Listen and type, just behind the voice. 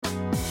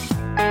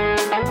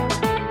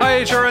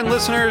HRN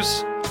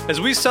listeners.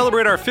 As we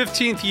celebrate our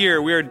 15th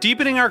year, we are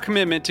deepening our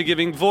commitment to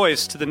giving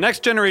voice to the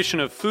next generation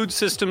of food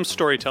systems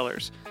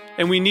storytellers,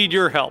 and we need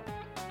your help.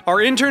 Our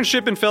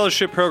internship and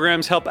fellowship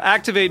programs help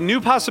activate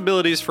new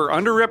possibilities for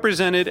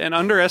underrepresented and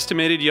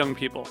underestimated young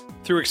people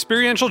through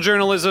experiential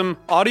journalism,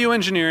 audio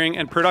engineering,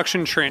 and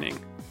production training.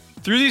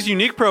 Through these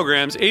unique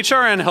programs,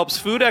 HRN helps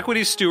food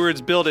equity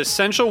stewards build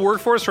essential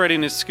workforce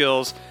readiness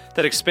skills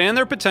that expand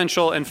their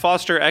potential and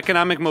foster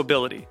economic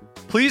mobility.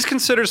 Please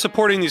consider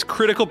supporting these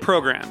critical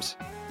programs.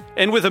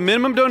 And with a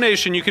minimum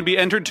donation, you can be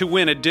entered to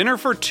win a dinner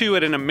for two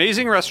at an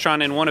amazing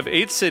restaurant in one of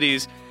 8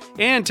 cities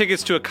and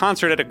tickets to a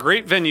concert at a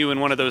great venue in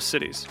one of those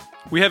cities.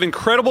 We have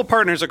incredible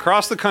partners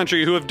across the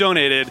country who have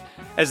donated,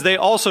 as they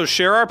also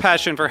share our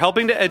passion for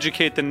helping to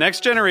educate the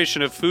next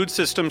generation of food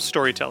systems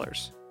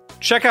storytellers.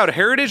 Check out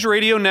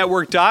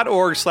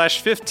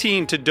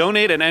heritageradionetwork.org/15 to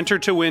donate and enter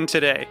to win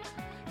today.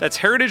 That's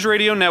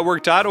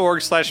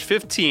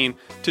heritageradionetwork.org/15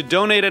 to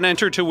donate and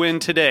enter to win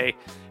today.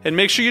 And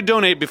make sure you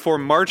donate before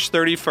March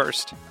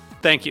 31st.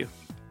 Thank you.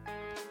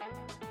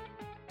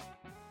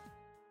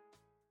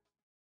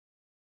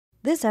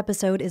 This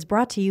episode is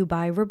brought to you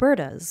by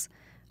Roberta's,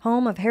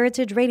 home of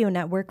Heritage Radio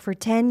Network for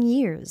 10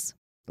 years.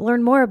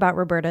 Learn more about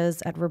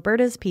Roberta's at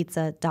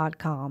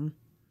robertaspizza.com.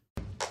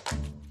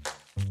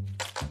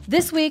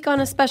 This week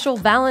on a special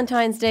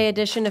Valentine's Day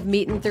edition of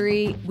Meat and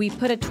Three, we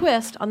put a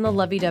twist on the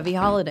lovey-dovey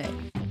holiday.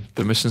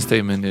 The mission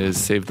statement is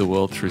save the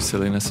world through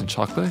silliness and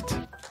chocolate,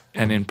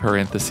 and in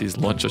parentheses,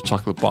 launch a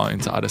chocolate bar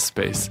into outer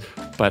space.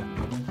 But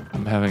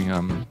I'm having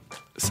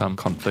some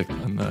conflict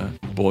on the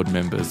board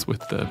members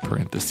with the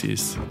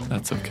parentheses.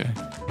 That's okay.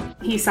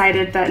 He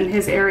cited that in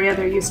his area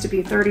there used to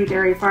be 30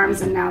 dairy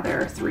farms and now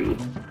there are 3.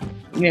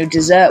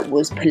 Dessert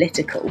was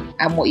political,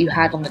 and what you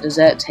had on the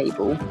dessert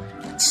table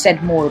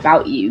said more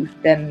about you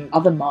than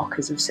other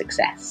markers of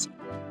success.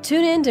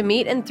 Tune in to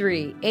Meat and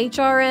Three,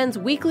 HRN's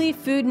weekly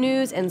food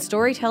news and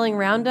storytelling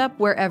roundup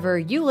wherever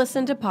you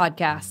listen to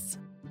podcasts.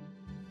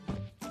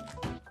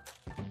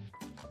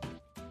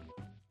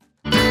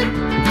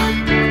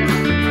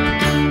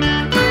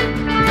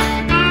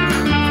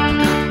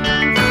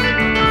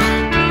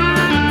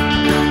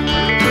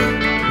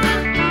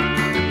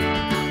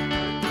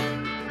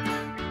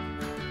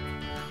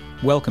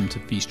 Welcome to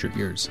Feast Your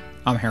Ears.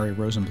 I'm Harry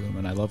Rosenblum,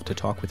 and I love to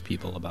talk with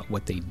people about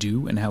what they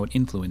do and how it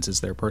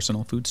influences their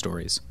personal food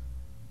stories.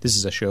 This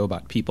is a show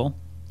about people,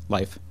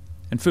 life,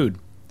 and food.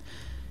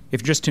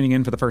 If you're just tuning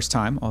in for the first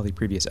time, all the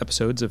previous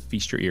episodes of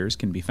Feast Your Ears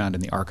can be found in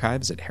the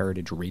archives at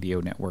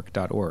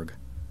heritageradionetwork.org.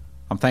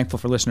 I'm thankful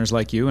for listeners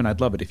like you, and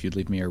I'd love it if you'd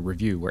leave me a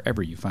review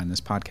wherever you find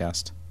this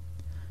podcast.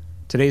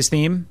 Today's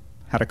theme,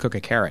 how to cook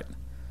a carrot.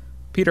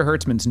 Peter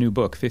Hertzman's new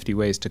book, 50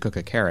 Ways to Cook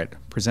a Carrot,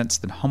 presents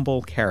the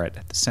humble carrot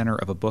at the center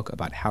of a book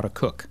about how to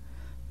cook,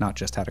 not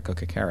just how to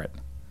cook a carrot.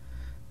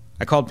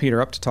 I called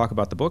Peter up to talk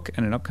about the book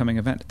and an upcoming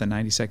event at the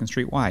 92nd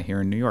Street Y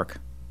here in New York.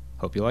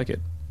 Hope you like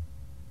it.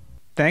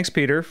 Thanks,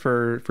 Peter,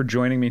 for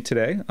joining me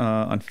today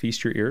on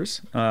Feast Your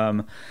Ears.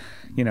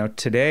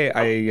 Today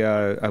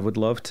I would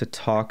love to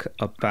talk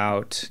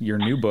about your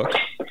new book,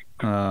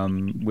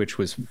 which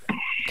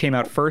came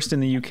out first in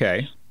the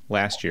UK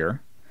last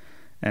year,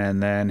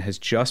 and then has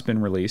just been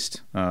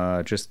released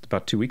just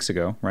about 2 weeks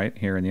ago, right,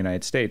 here in the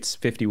United States,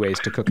 50 Ways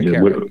to Cook a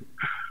Carrot.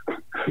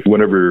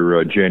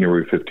 Whenever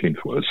January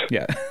 15th was.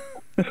 Yeah.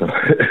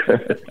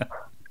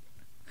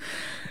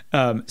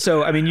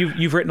 So, I mean,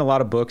 you've written a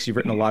lot of books. You've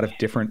written a lot of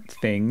different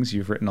things.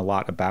 You've written a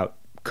lot about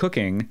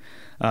cooking.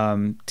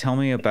 Tell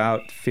me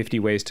about 50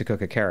 Ways to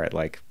Cook a Carrot.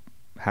 Like,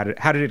 how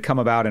did it come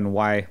about, and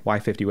why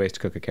 50 Ways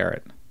to Cook a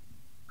Carrot?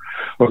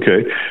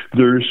 Okay.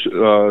 There's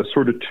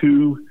sort of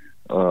two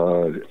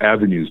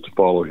avenues to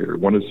follow here.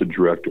 One is the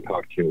direct of how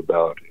it came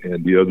about,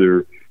 and the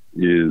other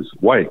is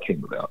why it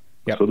came about.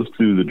 Yep. So let's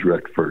do the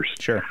direct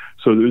first. Sure.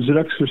 So there's an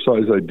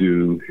exercise I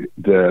do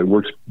that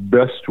works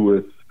best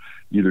with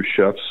either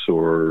chefs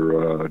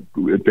or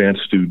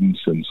advanced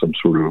students in some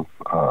sort of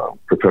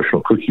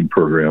professional cooking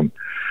program,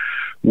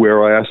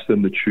 where I ask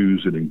them to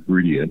choose an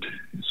ingredient,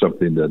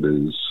 something that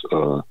is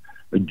a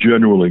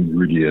general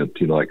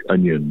ingredient, like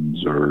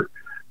onions or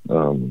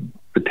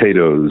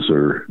potatoes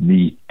or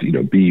meat,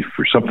 beef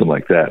or something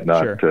like that,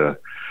 not sure.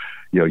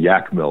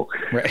 Yak milk,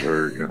 right.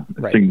 or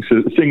right. things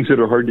that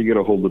are hard to get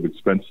a hold of,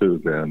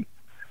 expensive, and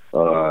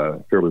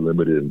fairly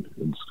limited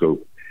in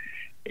scope.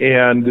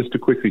 And just to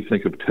quickly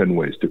think of 10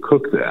 ways to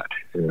cook that,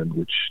 and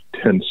which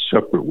 10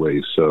 separate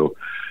ways. So,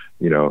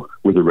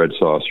 with a red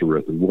sauce or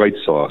with a white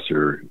sauce,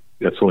 or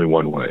that's only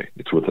one way.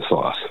 It's with a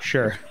sauce.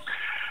 Sure.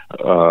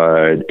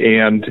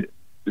 And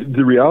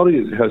the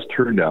reality has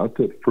turned out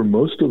that for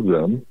most of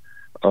them,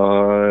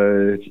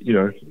 when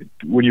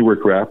you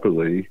work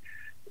rapidly,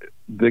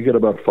 they get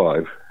about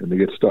 5 and they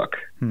get stuck.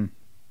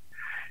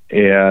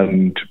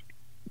 And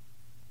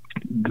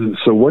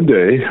so one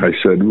day I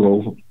said,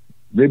 well,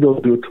 maybe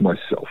I'll do it to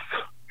myself.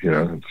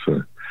 It's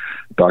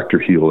Dr.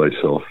 Heal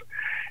thyself.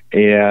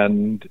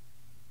 And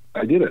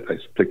I did it. I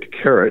picked a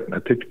carrot. I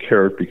picked a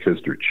carrot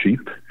because they're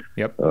cheap,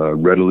 yep,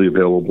 readily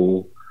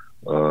available,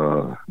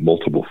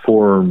 multiple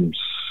forms,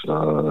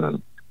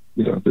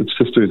 it's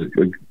just a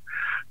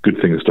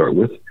good thing to start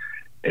with.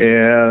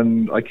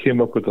 And I came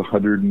up with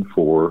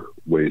 104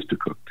 ways to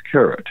cook the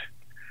carrot.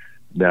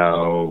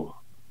 Now,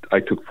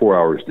 I took 4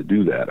 hours to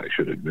do that, I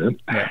should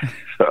admit. Yeah.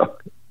 So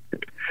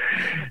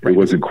it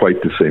wasn't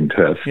quite the same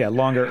test. Yeah,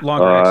 longer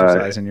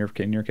exercise in your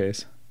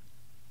case.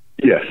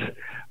 Yes.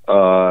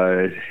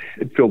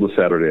 It filled a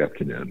Saturday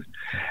afternoon.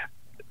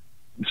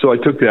 So I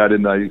took that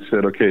and I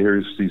said, okay,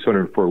 here's these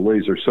 104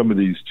 ways. Are some of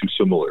these too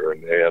similar?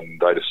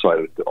 And I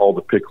decided that all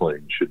the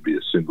pickling should be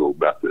a single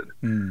method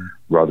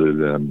rather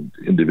than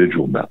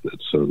individual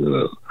methods. So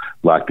the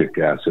lactic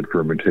acid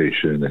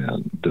fermentation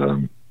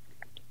and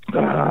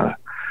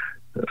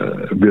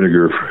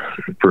vinegar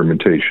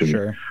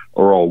fermentation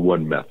are all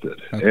one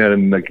method. Okay.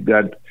 And like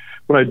that,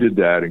 when I did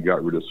that and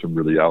got rid of some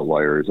really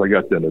outliers, I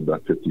got done at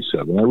about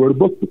 57. I wrote a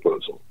book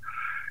proposal.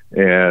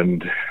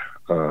 And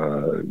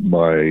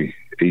my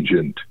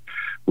agent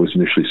was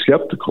initially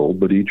skeptical,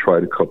 but he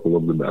tried a couple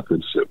of the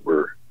methods that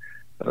were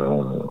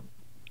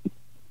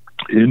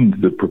in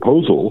the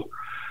proposal,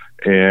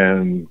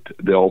 and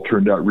they all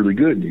turned out really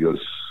good. And he goes,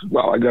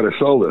 wow, I got to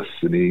sell this.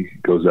 And he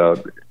goes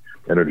out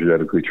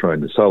energetically trying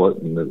to sell it,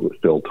 and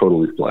it fell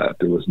totally flat.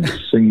 There wasn't a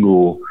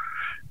single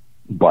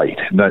bite,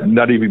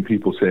 not even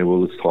people saying, well,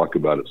 let's talk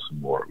about it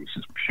some more. It was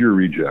just pure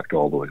reject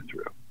all the way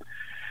through.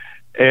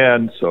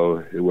 And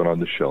so it went on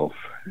the shelf,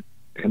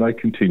 and I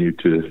continued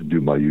to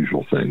do my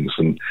usual things.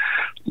 And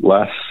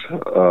last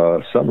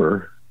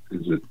summer,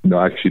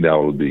 now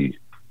it would be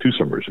 2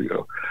 summers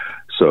ago.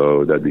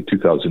 So that'd be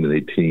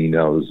 2018.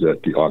 I was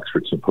at the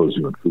Oxford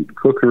Symposium on Food and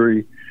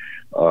Cookery.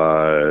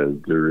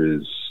 There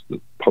is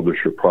the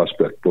publisher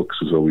Prospect Books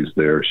is always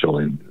there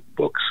selling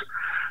books.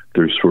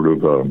 There's sort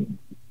of a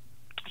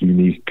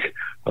unique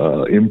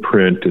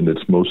imprint, and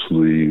it's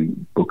mostly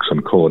books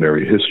on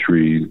culinary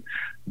history.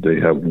 They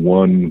have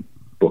one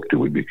book that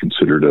would be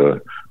considered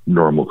a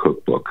normal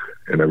cookbook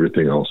and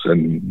everything else.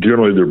 And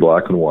generally they're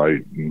black and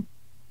white, and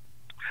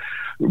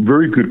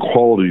very good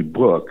quality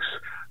books,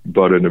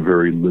 but in a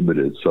very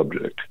limited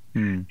subject.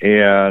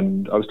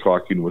 And I was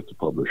talking with the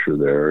publisher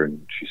there,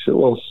 and she said,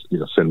 well,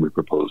 send me a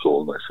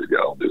proposal. And I said, yeah,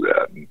 I'll do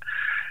that.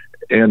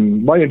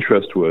 And my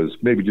interest was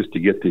maybe just to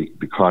get the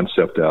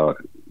concept out,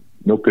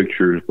 no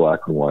pictures, black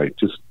and white.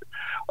 Just,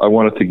 I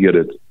wanted to get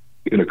it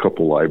in a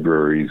couple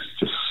libraries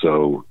just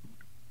so,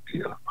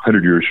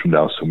 100 years from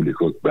now, somebody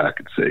could look back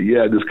and say,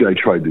 yeah, this guy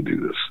tried to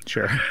do this.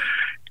 Sure.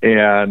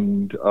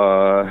 And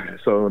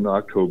so in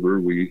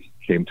October, we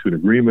came to an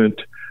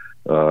agreement.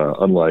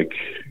 Unlike,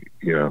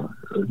 a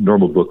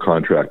normal book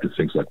contract, it's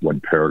things like one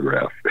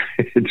paragraph.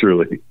 It's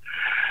really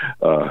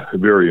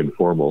very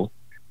informal.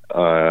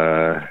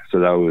 So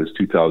that was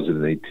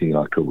 2018,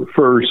 October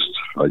 1st.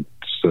 I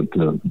sent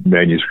the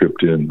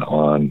manuscript in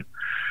on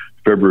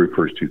February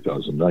 1st,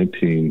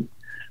 2019.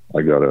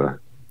 I got a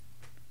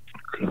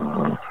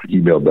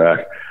email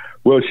back.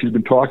 Well, she's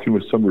been talking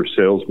with some of her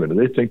salesmen, and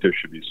they think there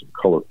should be some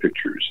color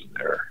pictures in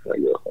there. I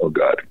go, oh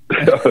God.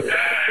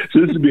 So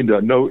this is being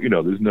done. No,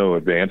 there's no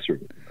advance or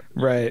anything.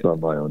 Right. It's on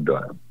my own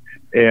dime.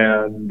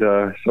 And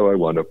so I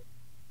wound up,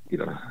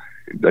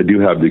 I do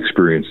have the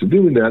experience of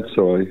doing that.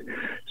 So I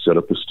set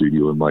up a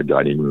studio in my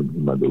dining room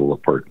in my little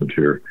apartment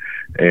here,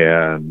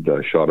 and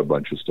shot a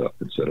bunch of stuff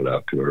and sent it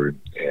out to her.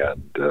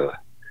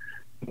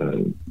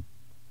 And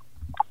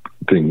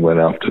thing went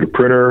out to the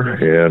printer,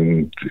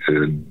 and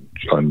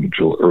on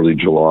early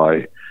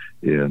July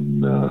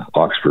in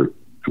Oxford,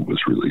 it was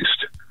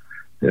released.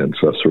 And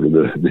so that's sort of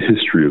the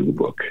history of the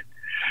book.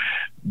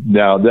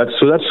 Now that's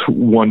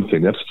one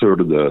thing. That's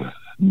sort of the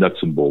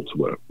nuts and bolts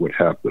of what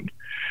happened.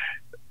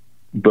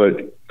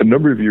 But a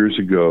number of years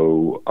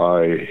ago,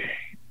 I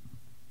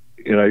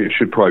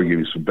should probably give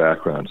you some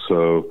background.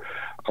 So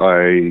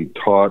I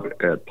taught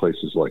at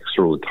places like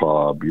Sur La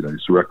Table,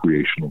 these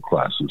recreational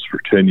classes for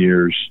 10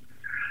 years.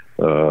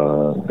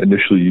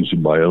 Initially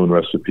using my own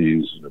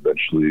recipes, and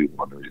eventually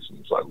one of the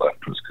reasons I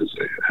left was because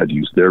they had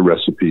used their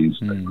recipes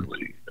and they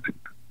really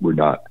were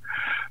not,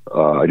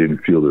 I didn't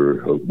feel they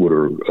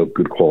were of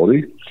good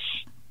quality.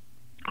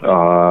 But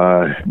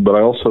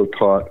I also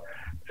taught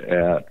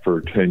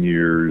for 10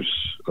 years,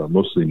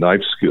 mostly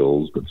knife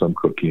skills, but some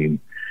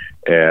cooking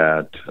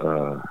at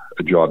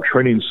a job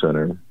training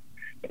center.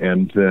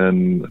 And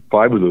then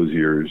 5 of those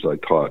years I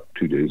taught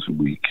 2 days a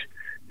week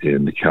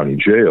in the county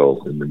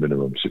jail in the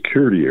minimum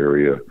security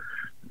area,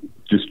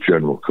 just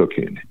general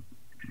cooking.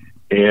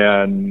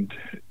 And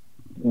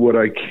what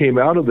I came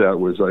out of that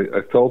was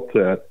I felt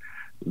that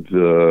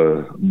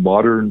the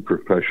modern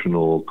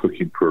professional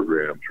cooking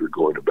programs were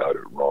going about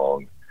it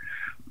wrong.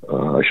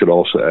 I should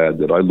also add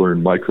that I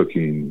learned my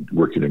cooking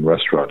working in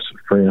restaurants in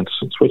France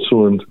and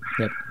Switzerland.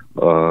 Yep.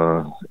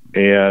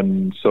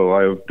 And so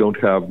I don't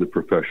have the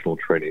professional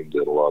training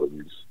that a lot of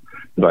these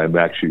that I'm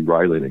actually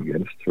railing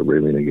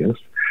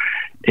against.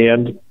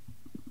 And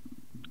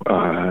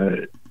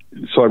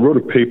so I wrote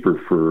a paper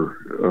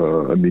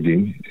for a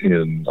meeting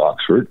in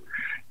Oxford,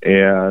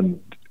 and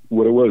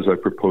what it was, I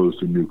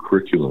proposed a new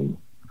curriculum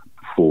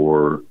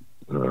for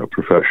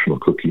professional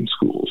cooking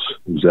schools.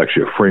 It was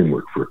actually a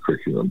framework for a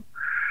curriculum.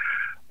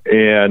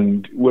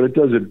 And what it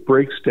does, it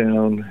breaks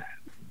down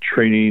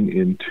training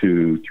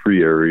into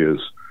 3 areas.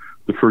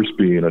 The first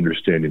being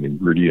understanding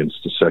ingredients,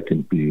 the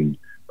second being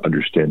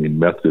understanding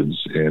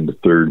methods, and the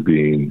third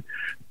being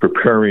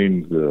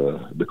preparing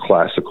the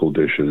classical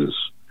dishes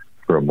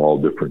from all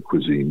different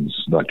cuisines,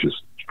 not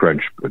just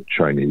French, but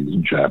Chinese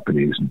and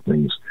Japanese and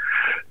things,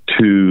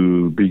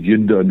 to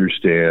begin to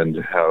understand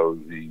how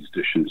these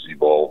dishes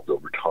evolved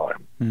over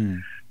time.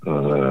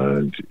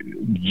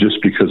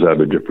 Just because I have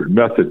a different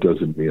method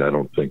doesn't mean I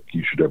don't think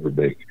you should ever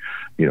make,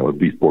 a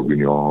beef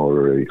bourguignon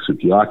or a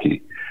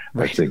sukiyaki.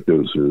 Right. I think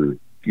those are,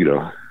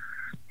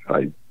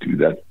 I do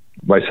that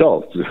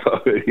myself,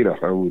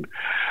 I would,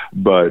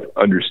 but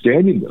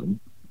understanding them,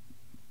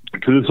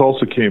 because this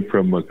also came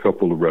from a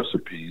couple of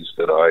recipes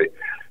that I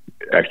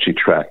actually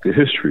tracked the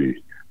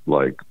history,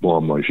 like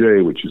blanc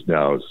manger, which is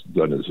now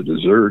done as a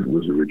dessert,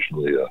 was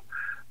originally a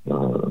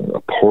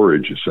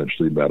porridge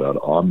essentially made out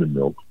of almond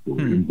milk for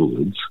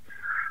invalids.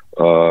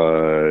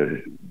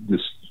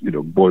 This,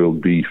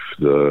 boiled beef,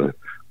 the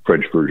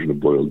French version of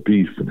boiled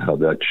beef, and how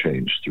that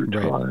changed through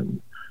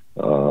time.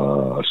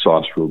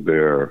 Sauce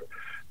Robert,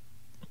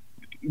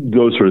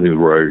 those sort of things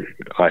where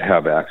I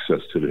have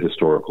access to the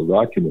historical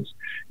documents.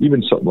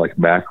 Even something like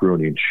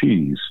macaroni and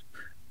cheese,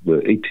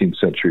 the 18th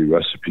century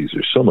recipes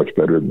are so much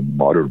better than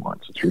modern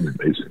ones. It's really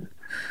amazing.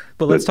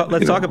 But let's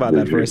talk about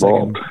that for a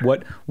second.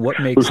 What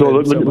makes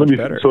them so much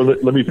better? So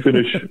let me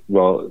finish.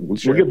 Well,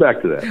 sure. We'll get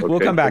back to that. Okay? We'll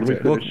come back to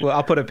it.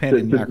 I'll put a pin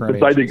in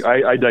macaroni.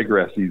 I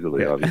digress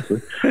easily,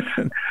 obviously.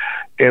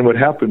 And what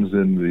happens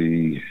in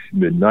the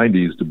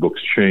mid-'90s, the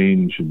books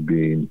change and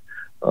being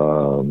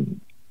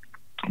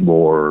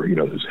more,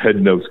 there's head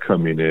notes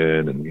coming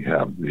in, and we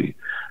have the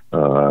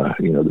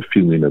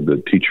feeling of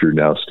the teacher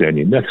now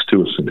standing next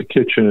to us in the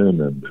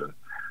kitchen, and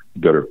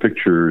better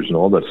pictures and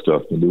all that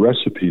stuff. And the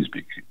recipes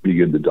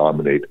begin to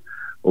dominate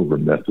over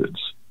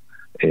methods.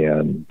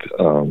 And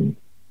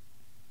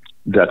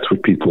that's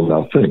what people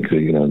now think.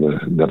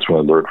 That's what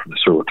I learned from the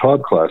Sir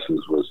Todd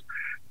classes was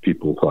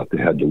people thought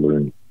they had to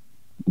learn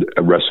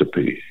a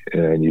recipe.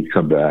 And you'd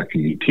come back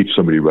and you'd teach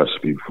somebody a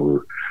recipe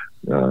for,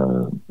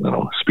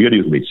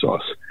 spaghetti with meat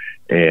sauce.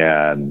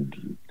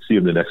 And see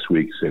them the next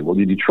week say, well,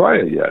 did you try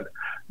it yet?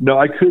 No,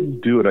 I couldn't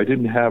do it. I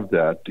didn't have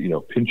that,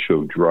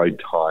 pincho dried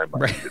thyme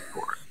I needed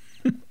for it.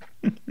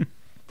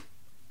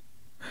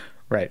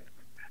 Right.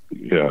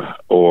 Yeah.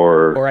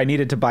 Or I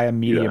needed to buy a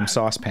medium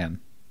saucepan.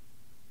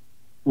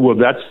 Well,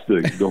 that's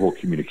the whole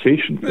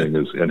communication thing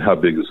is, and how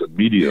big is a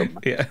medium?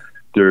 Yeah.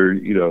 There,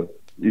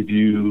 if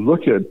you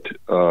look at,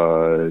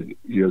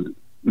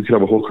 we could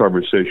have a whole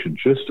conversation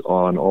just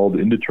on all the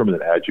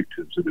indeterminate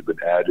adjectives that have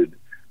been added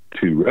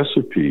to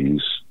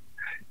recipes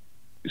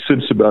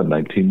since about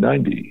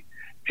 1990.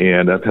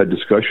 And I've had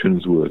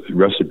discussions with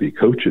recipe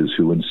coaches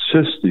who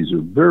insist these are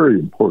very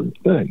important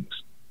things.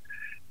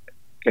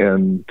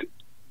 And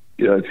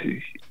I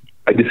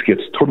just get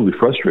totally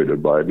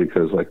frustrated by it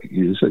because, like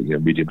you said,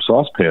 medium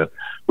saucepan,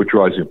 what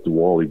drives you up the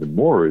wall even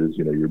more is,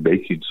 you're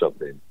baking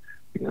something,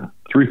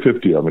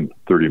 350 oven,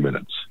 30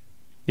 minutes.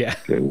 Yeah.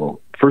 Okay, well,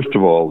 first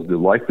of all, the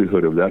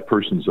likelihood of that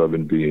person's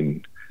oven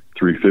being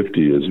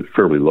 350 is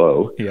fairly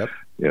low. Yep.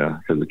 Yeah,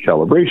 because of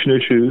calibration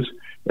issues.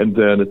 And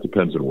then it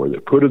depends on where they're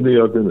put in the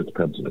oven. It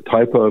depends on the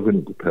type of oven.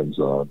 It depends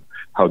on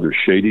how they're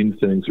shading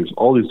things. There's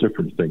all these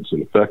different things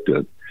that affect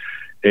it.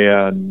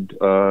 And,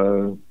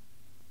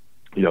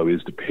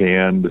 is the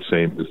pan the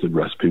same as the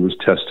recipe was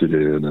tested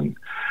in? And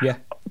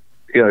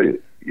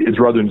it's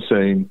rather than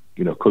saying,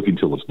 cooking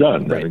till it's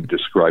done, right. I mean,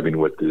 describing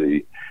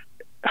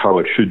how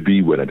it should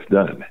be when it's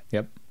done.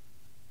 Yep.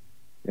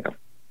 Yeah.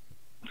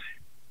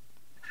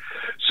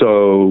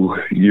 So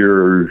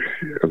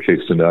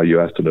so now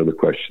you asked another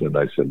question and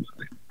I said,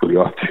 put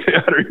you off. I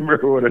don't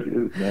remember what it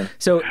is now.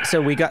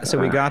 So we got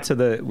to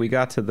the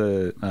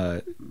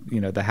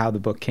the how the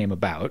book came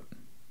about.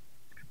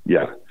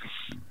 Yeah.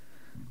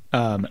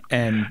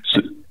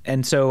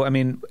 And so, I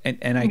mean,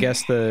 and I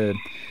guess the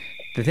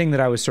thing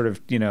that I was sort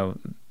of,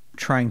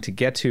 trying to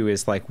get to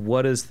is like,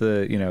 what is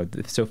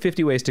so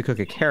 50 Ways to Cook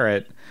a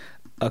Carrot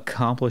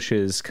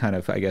accomplishes kind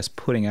of, I guess,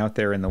 putting out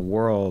there in the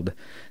world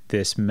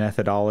this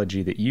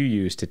methodology that you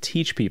use to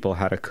teach people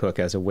how to cook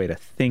as a way to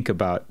think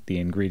about the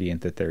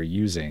ingredient that they're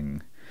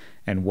using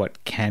and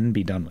what can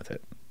be done with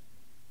it.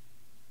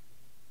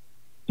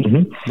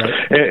 Mm-hmm.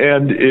 Right?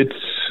 And as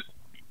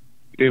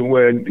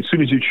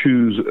soon as you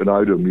choose an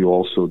item, you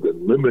also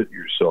then limit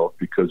yourself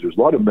because there's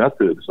a lot of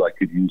methods I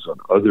could use on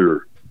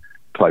other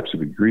types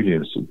of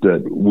ingredients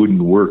that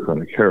wouldn't work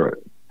on a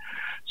carrot.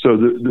 So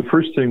the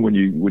first thing when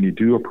you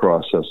do a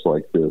process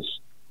like this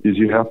is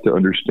you have to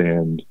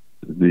understand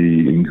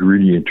the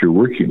ingredient you're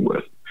working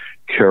with.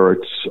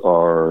 Carrots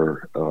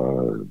are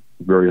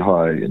very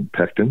high in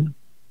pectin,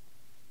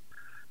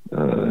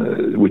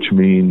 which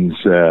means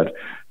that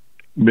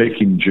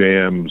making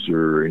jams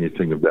or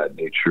anything of that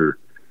nature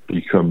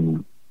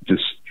become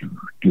just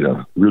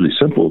really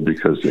simple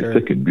because they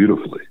thicken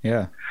beautifully.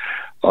 Yeah.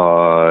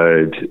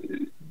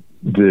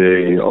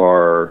 They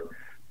are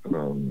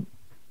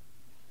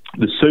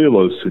the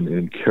cellulose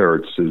in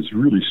carrots is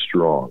really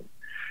strong,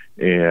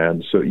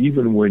 And so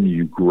even when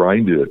you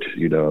grind it,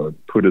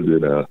 put it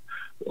in a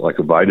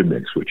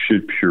Vitamix, which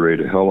should puree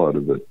the hell out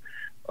of it,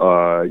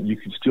 you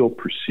can still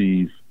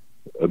perceive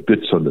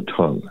bits on the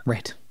tongue.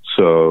 Right.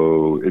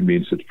 So it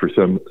means that for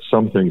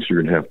some things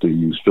you're going to have to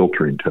use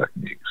filtering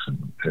techniques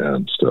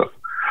and stuff.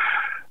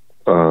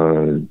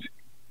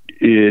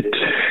 It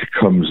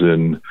comes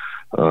in,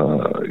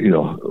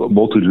 a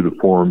multitude of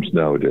forms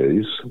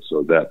nowadays,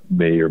 so that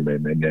may or may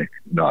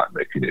not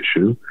make an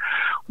issue.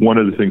 One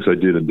of the things I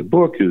did in the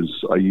book is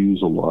I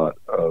use a lot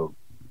of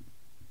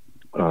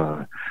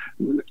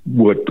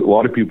what a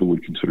lot of people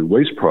would consider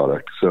waste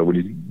products. So when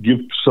you give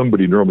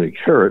somebody normally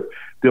a carrot,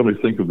 they only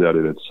think of that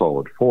in its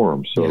solid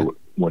form. So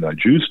when I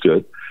juiced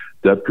it,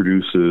 that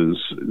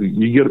produces,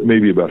 you get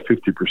maybe about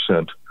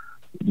 50%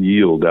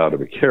 yield out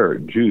of a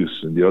carrot juice,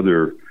 and the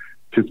other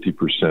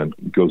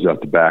 50% goes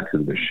out the back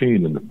of the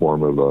machine in the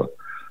form of a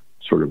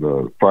sort of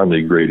a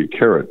finely grated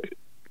carrot.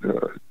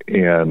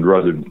 And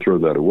rather than throw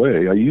that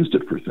away, I used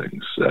it for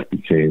things. That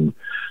became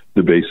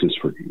the basis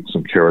for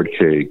some carrot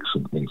cakes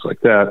and things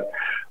like that.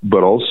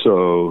 But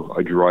also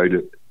I dried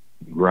it,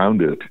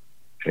 ground it,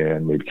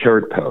 and made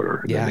carrot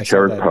powder. Yeah, and the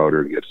carrot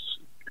powder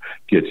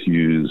gets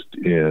used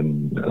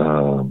in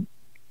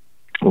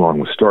along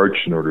with starch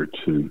in order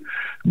to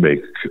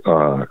make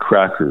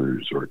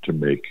crackers or to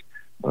make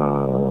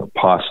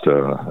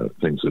pasta,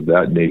 things of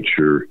that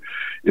nature.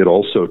 It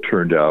also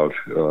turned out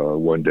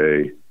one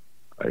day,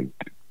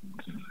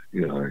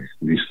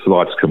 these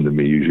thoughts come to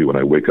me usually when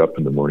I wake up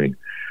in the morning,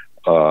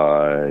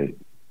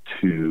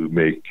 to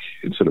make,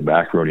 instead of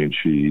macaroni and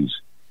cheese,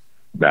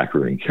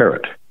 macaroni and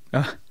carrot.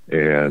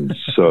 And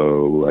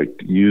so I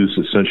used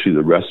essentially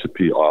the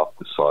recipe off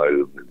the side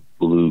of the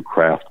blue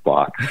Kraft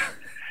box.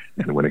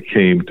 And when it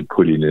came to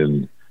putting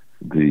in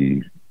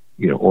the,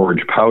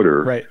 orange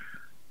powder, right,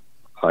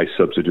 I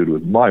substituted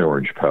with my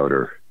orange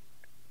powder.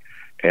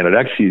 And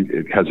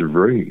it has a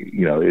very,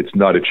 it's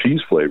not a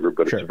cheese flavor,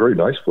 but it's a very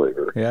nice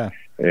flavor. Yeah.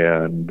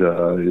 And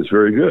it's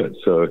very good.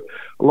 So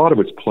a lot of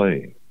it's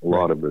plain. A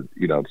lot of it,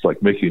 it's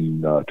like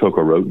making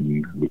toko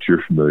roten, which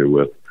you're familiar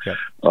with,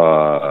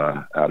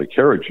 out of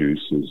carrot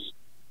juice is,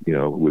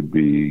 would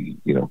be,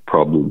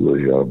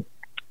 probably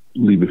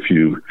leave a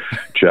few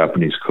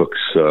Japanese cooks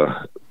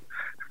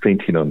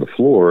fainting on the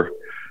floor,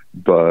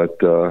 but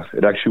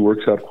it actually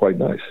works out quite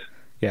nice.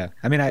 Yeah.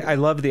 I mean, I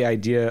love the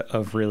idea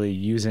of really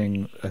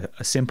using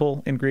a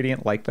simple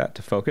ingredient like that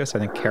to focus. I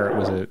think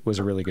carrot was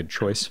a really good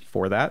choice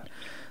for that.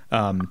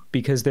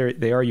 Because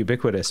they are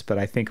ubiquitous, but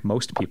I think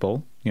most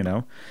people,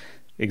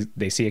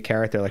 they see a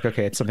carrot, they're like,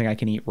 okay, it's something I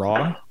can eat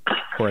raw,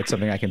 or it's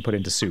something I can put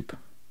into soup,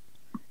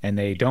 and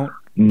they don't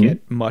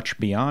get much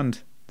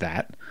beyond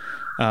that.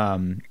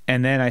 And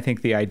then I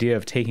think the idea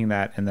of taking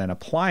that and then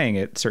applying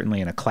it,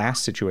 certainly in a class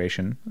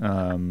situation,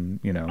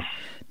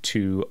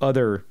 to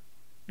other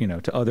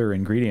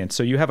ingredients.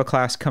 So you have a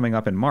class coming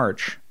up in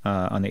March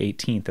on the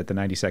 18th at the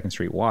 92nd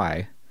Street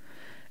Y,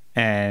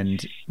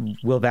 and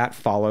will that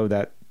follow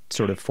that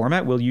sort of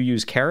format? Will you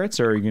use carrots,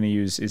 or are you going to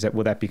use,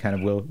 will that be kind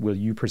of, will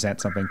you present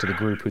something to the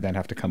group who then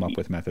have to come up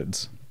with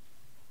methods?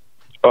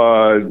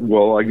 So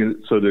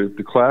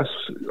the class,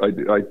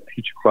 I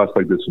teach a class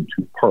like this in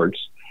two parts.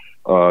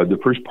 The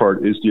first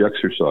part is the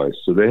exercise.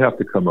 So they have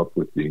to come up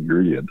with the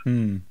ingredient.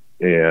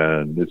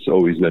 And it's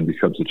always then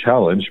becomes a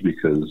challenge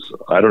because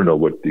I don't know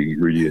what the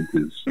ingredient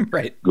is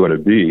going to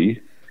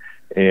be.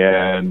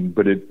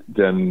 But it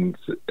then,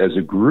 as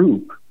a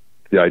group,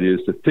 the idea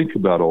is to think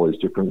about all these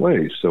different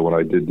ways. So when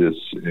I did this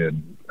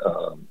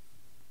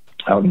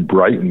out in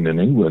Brighton in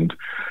England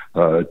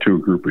to a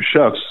group of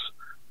chefs,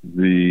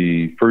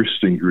 the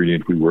first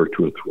ingredient we worked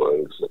with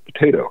was a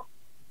potato.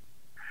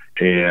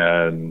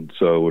 And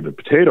so with a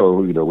potato,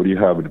 what do you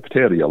have in a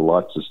potato? You have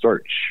lots of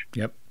starch.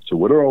 Yep. So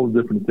what are all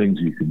the different things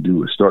you can do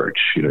with starch?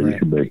 You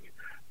can make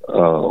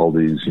all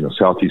these,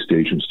 Southeast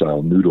Asian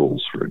style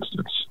noodles, for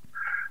instance.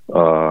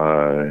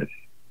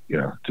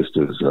 Just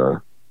as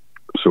a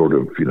sort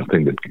of,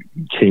 thing that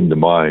came to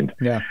mind.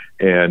 Yeah.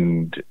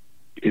 And,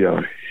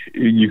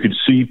 you could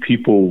see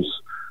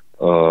people's,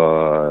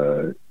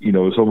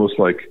 it's almost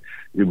like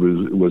it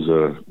was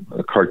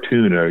a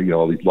cartoon,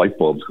 all these light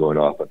bulbs going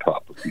off on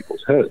top of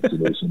people's heads.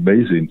 And it was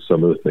amazing,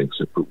 some of the things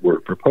that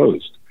were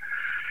proposed.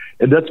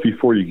 And that's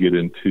before you get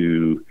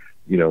into,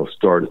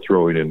 start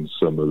throwing in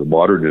some of the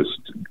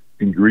modernist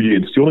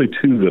ingredients. The only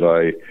two that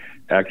I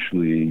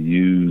actually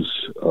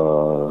use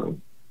a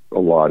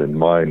lot in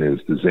mine is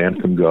the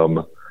xanthan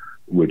gum,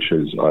 which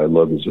I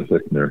love as a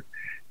thickener,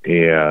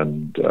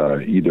 and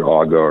either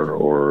agar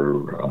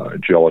or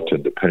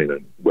gelatin, depending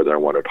on whether I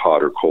want it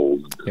hot or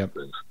cold. And different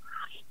things.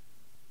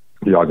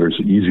 The agar is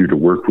easier to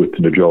work with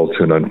than the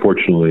gelatin.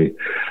 Unfortunately,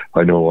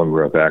 I no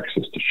longer have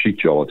access to sheet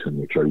gelatin,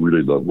 which I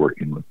really love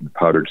working with. The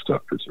powdered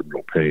stuff is a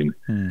real pain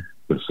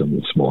with some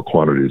of the small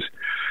quantities.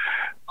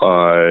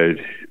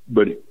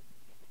 But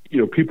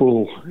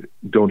people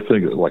don't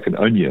think of it like an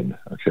onion.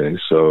 Okay,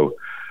 so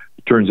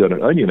it turns out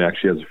an onion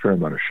actually has a fair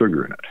amount of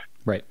sugar in it.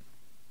 Right.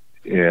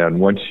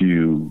 And once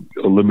you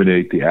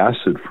eliminate the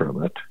acid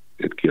from it,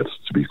 it gets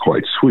to be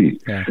quite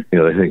sweet. Yeah.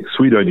 I think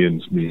sweet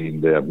onions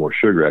mean they have more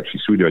sugar.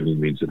 Actually, sweet onion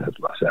means it has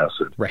less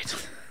acid. Right.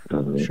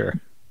 Sure.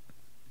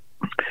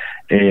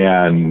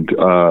 And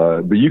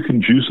but you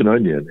can juice an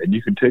onion, and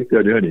you can take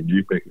that onion,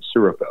 you make a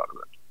syrup out of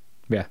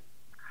it. Yeah.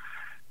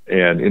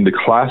 And in the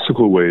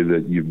classical way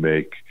that you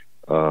make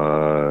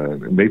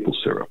maple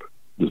syrup,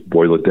 just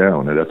boil it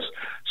down, and that's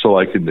so.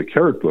 Like in the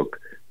carrot book,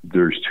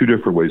 there's two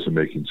different ways of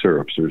making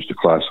syrups. There's the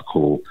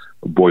classical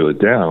boil it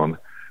down,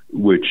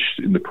 which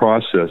in the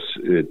process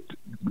it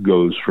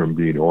goes from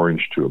being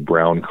orange to a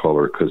brown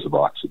color because of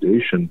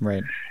oxidation,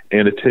 right?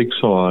 And it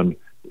takes on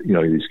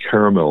these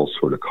caramel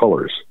sort of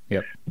colors.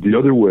 Yep. The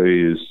other way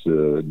is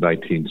the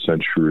 19th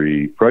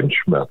century French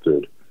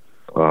method,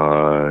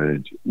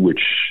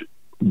 which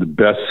the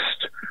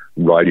best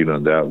writing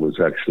on that was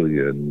actually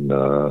in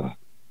the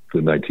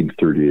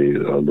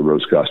 1938 Le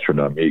Rose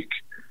Gastronomique,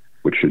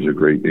 which is a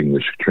great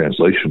English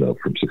translation of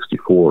from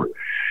 1964.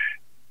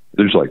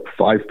 There's like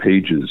 5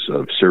 pages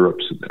of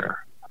syrups in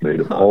there made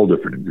of all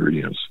different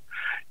ingredients.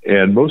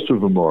 And most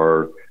of them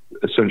are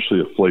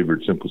essentially a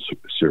flavored simple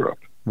syrup.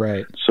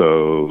 Right.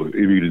 So if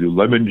you do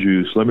lemon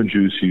juice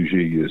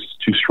usually is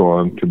too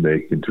strong to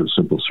make into a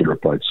simple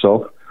syrup by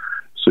itself.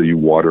 So you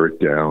water it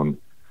down,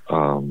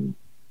 and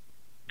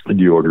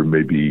you order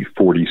maybe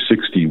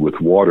 40-60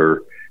 with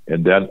water,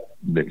 and that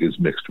is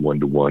mixed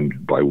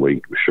 1-to-1 by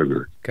weight with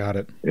sugar. Got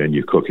it. And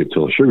you cook it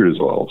till the sugar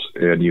dissolves,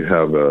 and you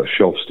have a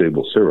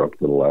shelf-stable syrup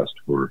that'll last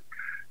for,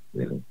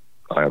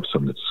 I have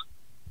some that's,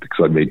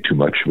 because I made too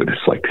much of it,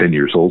 it's like 10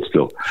 years old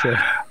still. Sure.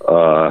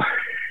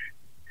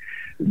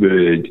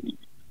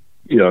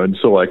 And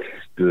so like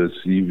this,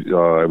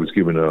 I was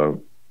given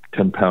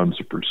 10 pounds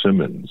of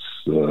persimmons,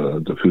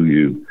 the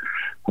Fuyu,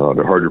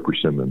 the harder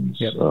persimmons,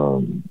 yep.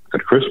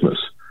 At Christmas.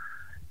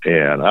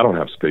 And I don't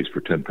have space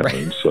for 10 pounds.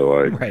 Right. So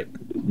right.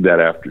 That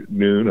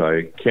afternoon,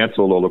 I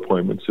canceled all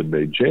appointments and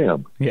made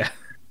jam. Yeah.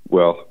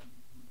 Well,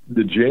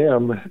 the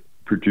jam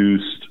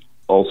produced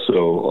also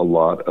a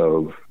lot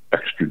of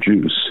extra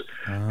juice.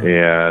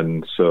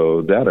 And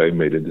so that I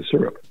made into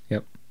syrup.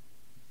 Yep.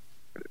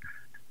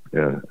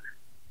 Yeah.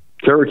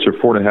 Carrots are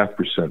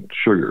 4.5%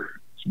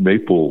 sugar.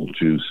 Maple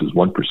juice is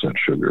 1%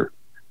 sugar.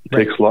 It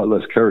takes a lot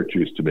less carrot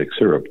juice to make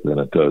syrup than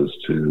it does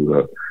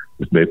to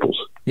with maples.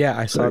 Yeah,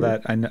 I saw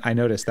that. I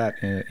noticed that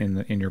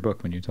in your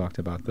book when you talked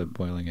about the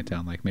boiling it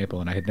down like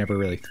maple, and I had never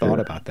really thought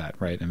about that.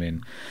 Right? I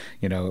mean,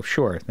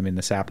 sure. I mean,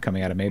 the sap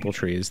coming out of maple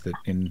trees that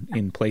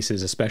in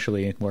places,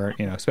 especially where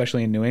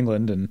especially in New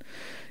England and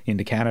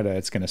into Canada,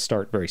 it's going to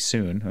start very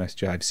soon.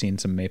 I've seen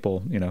some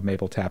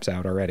maple taps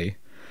out already.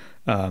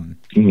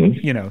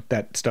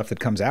 That stuff that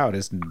comes out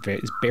is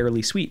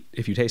barely sweet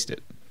if you taste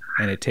it,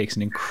 and it takes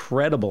an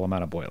incredible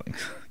amount of boiling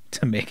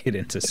to make it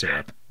into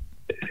syrup.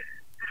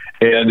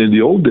 And in the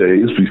old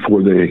days,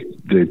 before they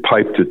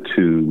piped it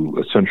to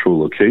a central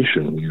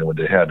location, when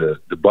they had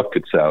the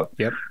buckets out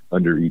yep.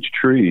 under each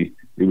tree,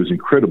 it was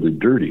incredibly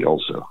dirty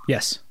also.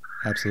 Yes,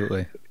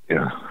 absolutely.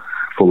 Yeah,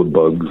 full of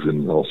bugs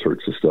and all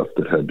sorts of stuff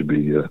that had to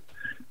be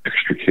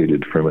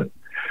extricated from it.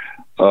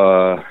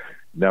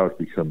 Now it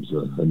becomes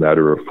a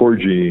matter of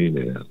foraging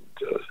and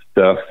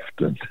theft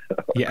and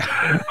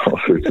all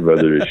sorts of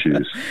other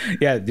issues.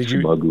 Yeah,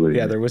 smuggling.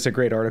 Yeah, there was a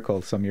great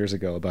article some years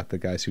ago about the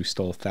guys who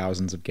stole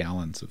thousands of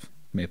gallons of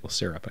maple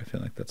syrup. I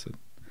feel like that's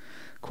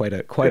quite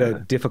a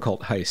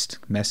difficult heist,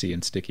 messy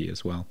and sticky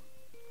as well.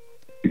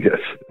 Yes.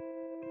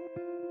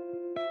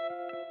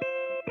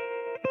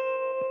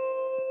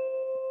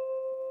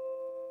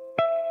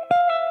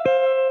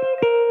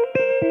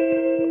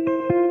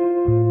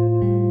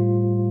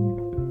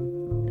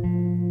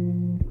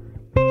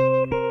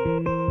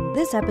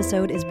 This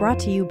episode is brought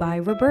to you by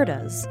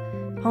Roberta's,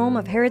 home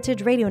of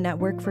Heritage Radio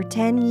Network for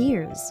 10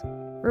 years.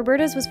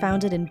 Roberta's was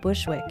founded in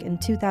Bushwick in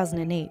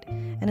 2008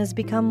 and has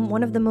become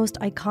one of the most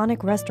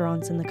iconic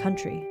restaurants in the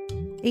country.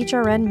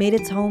 HRN made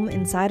its home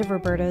inside of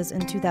Roberta's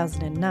in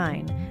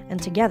 2009,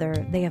 and together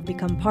they have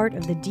become part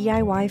of the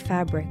DIY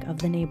fabric of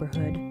the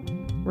neighborhood.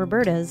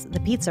 Roberta's, the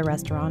pizza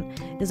restaurant,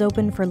 is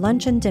open for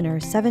lunch and dinner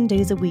 7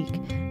 days a week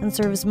and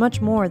serves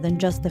much more than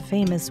just the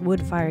famous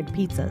wood-fired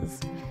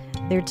pizzas.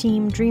 Their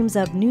team dreams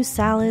up new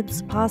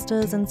salads,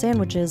 pastas, and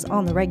sandwiches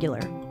on the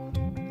regular.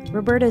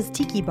 Roberta's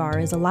Tiki Bar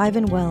is alive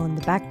and well in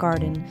the back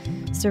garden,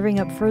 serving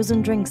up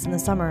frozen drinks in the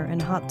summer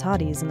and hot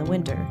toddies in the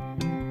winter.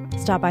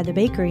 Stop by the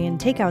bakery and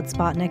takeout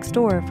spot next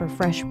door for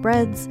fresh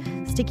breads,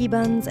 sticky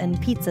buns,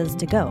 and pizzas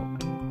to go.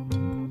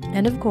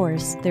 And of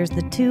course, there's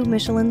the 2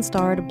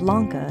 Michelin-starred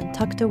Blanca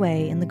tucked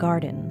away in the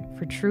garden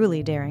for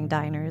truly daring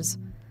diners.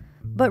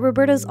 But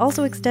Roberta's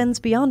also extends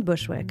beyond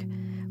Bushwick,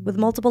 with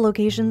multiple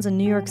locations in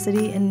New York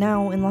City and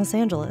now in Los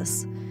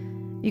Angeles.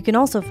 You can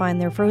also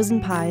find their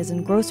frozen pies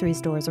in grocery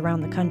stores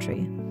around the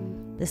country.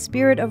 The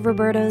spirit of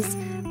Roberta's,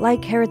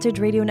 like Heritage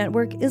Radio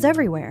Network, is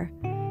everywhere.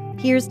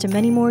 Here's to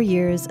many more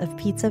years of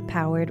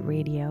pizza-powered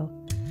radio.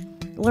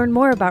 Learn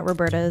more about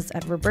Roberta's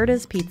at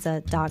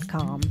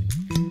robertaspizza.com.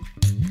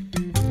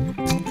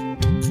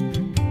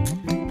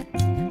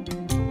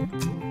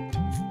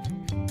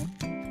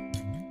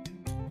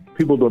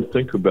 People don't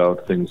think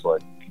about things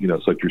like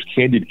it's like there's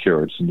candied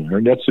carrots in there,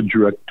 and that's a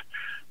direct,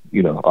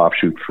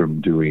 offshoot from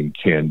doing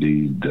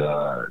candied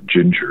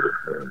ginger,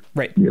 or,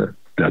 right?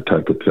 That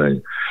type of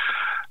thing.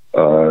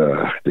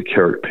 The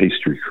carrot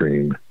pastry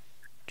cream.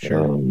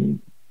 Sure.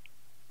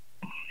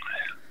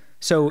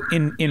 So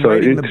in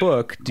writing the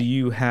book, did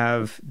you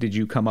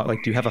come up,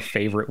 do you have a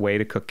favorite way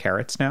to cook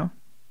carrots now?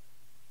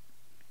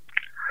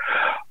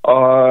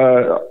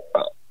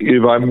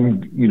 If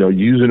I'm,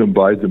 using them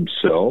by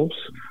themselves,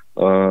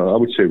 I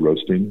would say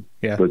roasting.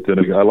 Yeah. But then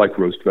again, I like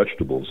roast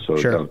vegetables, so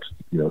that's,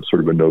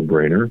 sort of a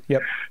no-brainer.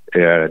 Yep.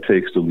 And it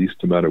takes the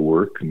least amount of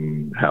work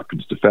and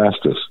happens the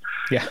fastest.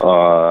 Yeah.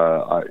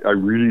 I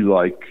really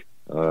like,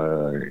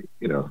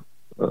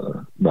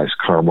 nice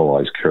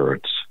caramelized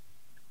carrots,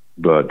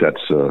 but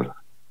that's,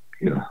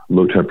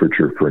 low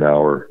temperature for an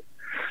hour.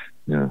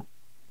 Yeah.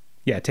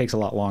 Yeah, it takes a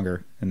lot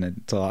longer, and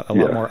it's a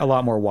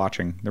lot more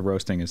watching. The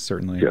roasting is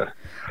certainly. Yeah.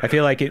 I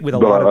feel like with a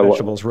lot of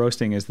vegetables,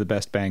 roasting is the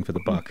best bang for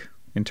the buck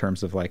in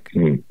terms of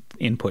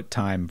input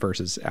time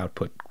versus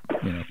output,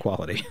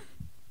 quality.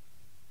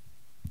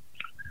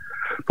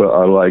 But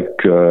I like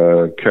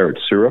carrot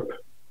syrup.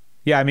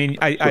 Yeah, I mean,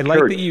 I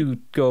like that you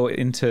go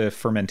into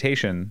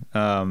fermentation.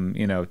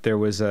 There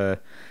was a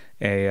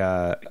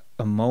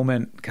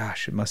moment,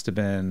 gosh, it must have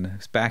been, it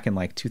was back in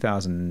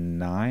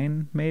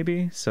 2009,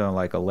 maybe. So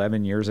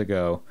 11 years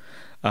ago,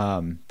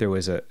 there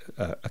was a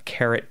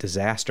carrot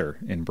disaster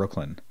in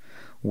Brooklyn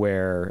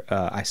where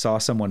I saw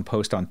someone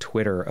post on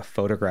Twitter a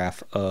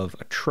photograph of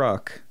a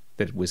truck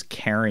that was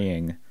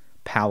carrying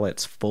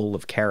pallets full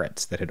of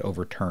carrots that had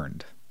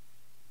overturned.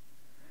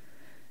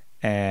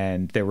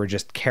 And there were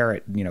just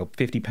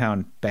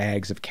 50-pound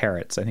bags of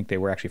carrots. I think they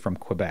were actually from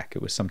Quebec.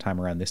 It was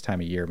sometime around this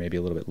time of year, maybe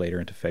a little bit later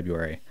into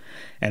February.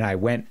 And I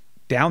went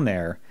down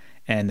there,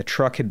 and the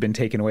truck had been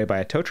taken away by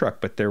a tow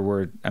truck, but there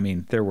were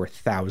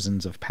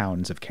thousands of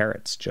pounds of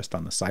carrots just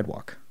on the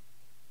sidewalk.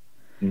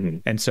 Mm-hmm.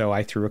 And so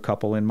I threw a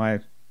couple in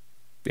my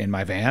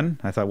van.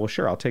 I thought, well,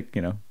 sure, I'll take,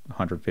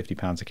 150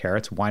 pounds of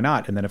carrots. Why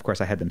not? And then, of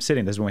course, I had them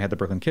sitting. This is when we had the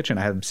Brooklyn Kitchen.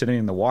 I had them sitting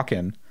in the walk-in.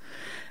 And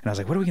I was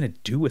like, what are we going to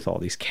do with all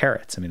these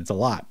carrots? I mean, it's a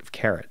lot of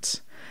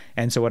carrots.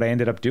 And so what I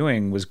ended up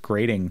doing was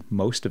grating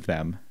most of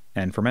them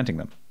and fermenting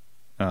them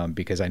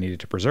because I needed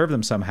to preserve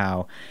them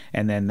somehow.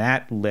 And then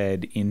that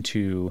led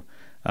into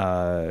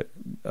a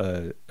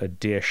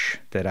dish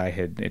that I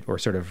had, or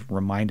sort of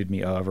reminded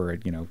me of, or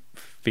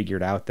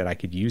figured out that I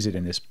could use it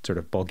in this sort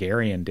of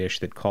Bulgarian dish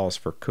that calls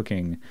for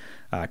cooking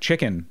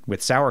chicken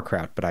with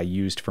sauerkraut, but I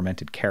used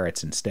fermented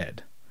carrots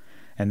instead.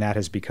 And that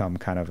has become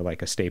kind of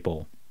like a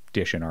staple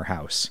dish in our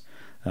house,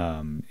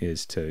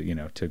 is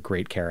to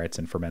grate carrots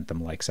and ferment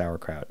them like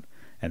sauerkraut,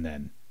 and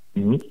then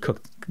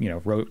cook,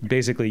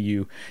 basically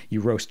you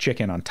roast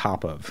chicken on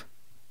top of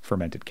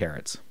fermented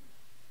carrots.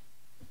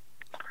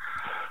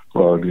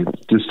 Well,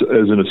 just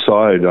as an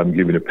aside, I'm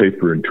giving a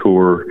paper and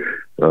tour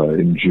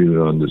in June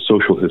on the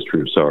social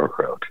history of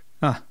sauerkraut.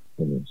 Huh.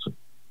 And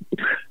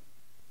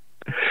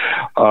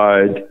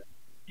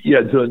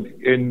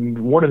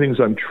one of the things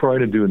I'm trying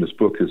to do in this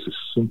book is to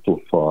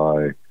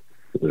simplify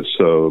this.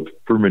 So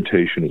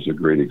fermentation is a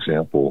great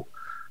example.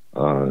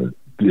 In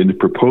the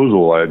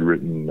proposal, I had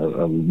written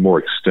a more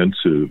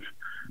extensive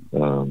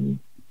about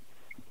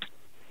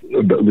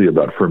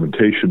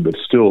fermentation, but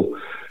still,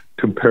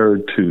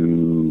 compared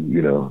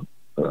to,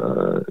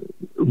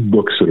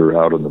 books that are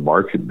out on the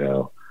market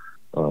now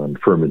on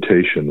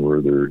fermentation,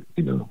 where they're,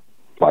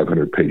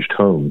 500-page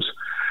tomes,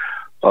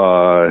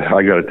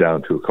 I got it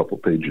down to a couple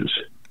pages.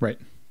 Right.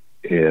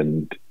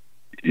 And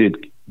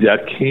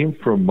that came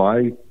from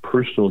my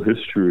personal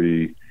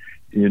history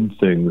in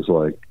things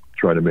like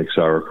trying to make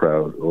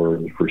sauerkraut, or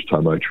the first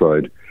time I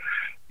tried,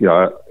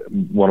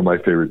 one of my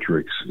favorite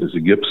drinks is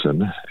a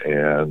Gibson,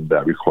 and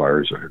that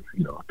requires a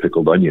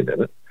pickled onion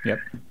in it. Yep.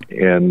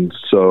 And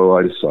so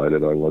I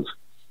decided I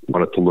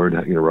wanted to learn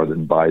how, rather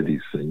than buy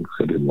these things,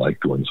 I didn't like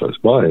the ones I was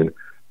buying,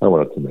 I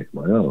wanted to make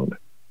my own.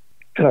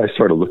 And I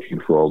started looking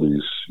for all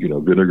these,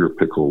 vinegar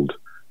pickled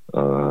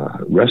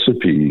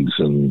recipes,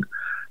 and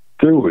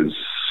there was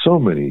so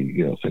many,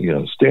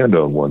 stand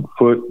on one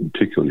foot and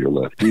tickle your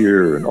left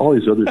ear, and all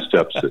these other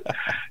steps that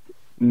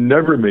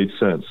never made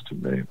sense to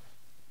me.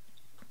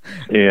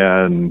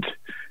 And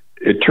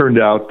it turned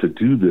out to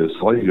do this,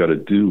 all you got to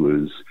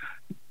do is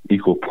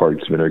equal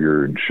parts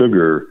vinegar and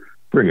sugar,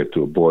 bring it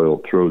to a boil,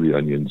 throw the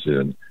onions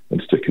in,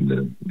 and stick it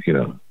in,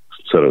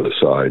 set it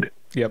aside.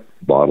 Yep.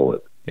 Bottle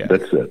it. Yeah.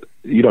 That's it.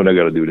 You don't got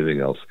to do anything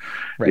else.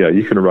 Right. Yeah,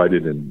 you can write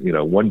it in,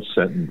 one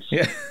sentence,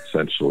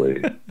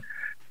 essentially.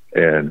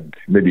 And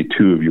maybe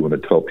two if you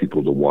want to tell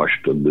people to wash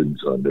the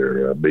lids on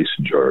their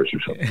mason jars or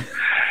something.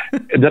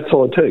 And that's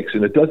all it takes.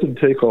 And it doesn't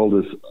take all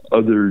this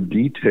other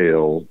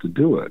detail to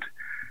do it.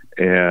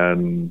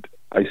 And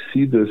I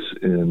see this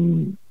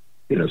in,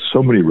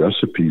 so many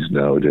recipes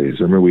nowadays.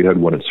 I remember we had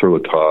one at Sur La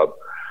Table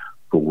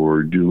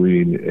for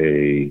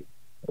doing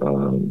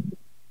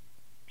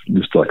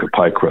just like a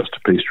pie crust,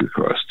 a pastry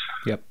crust.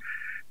 Yep.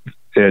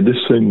 And this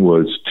thing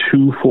was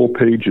 2 full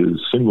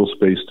pages,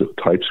 single-spaced of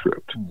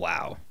TypeScript.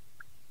 Wow.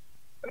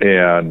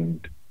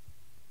 And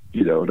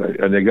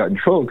and they got in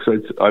trouble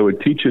because I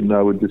would teach it and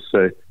I would just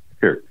say,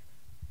 here,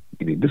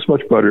 you need this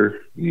much butter,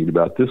 you need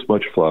about this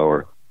much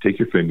flour, take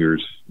your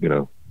fingers,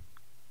 do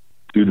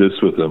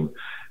this with them,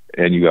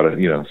 and you got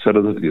to, set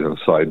it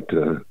aside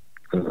to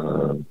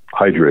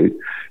hydrate,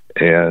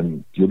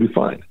 and you'll be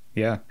fine.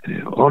 Yeah.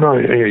 Oh no,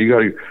 you got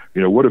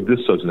to, what if this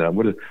doesn't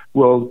happen?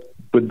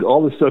 But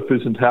all this stuff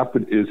is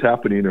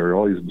happening, or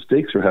all these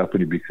mistakes are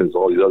happening because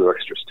all these other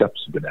extra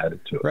steps have been added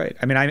to it. Right.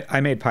 I mean,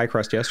 I made pie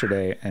crust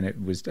yesterday,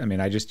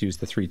 and I just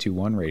used the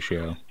 3-2-1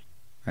 ratio.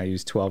 I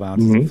used 12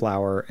 ounces of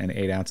flour and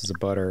 8 ounces of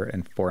butter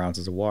and 4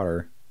 ounces of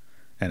water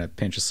and a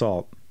pinch of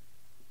salt,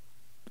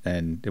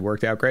 and it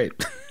worked out great.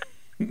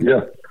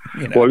 Yeah.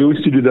 Well, we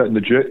used to do that in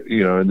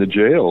the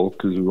jail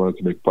because we wanted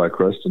to make pie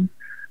crust, and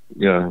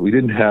we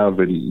didn't have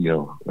any,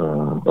 a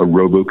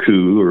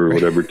Robocoup or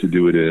whatever to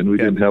do it in. We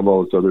didn't have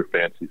all this other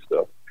fancy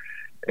stuff.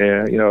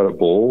 And, in a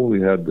bowl, we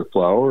had the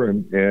flour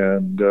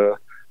and a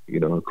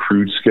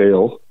crude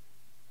scale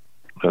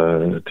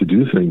to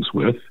do things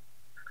with,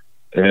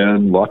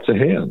 and lots of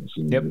hands.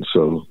 And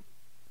so,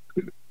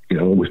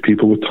 with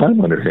people with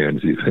time on their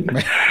hands even.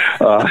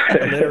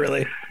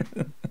 Literally.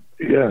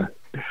 Yeah.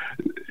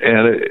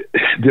 And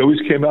they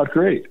always came out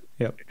great.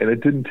 Yep. And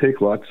it didn't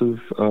take lots of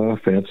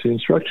fancy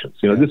instructions.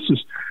 This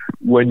is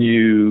when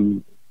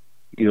you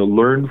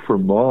learn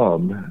from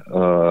mom.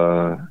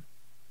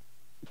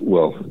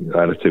 Well,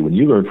 I had to say when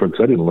you learn from,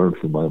 because I didn't learn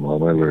from my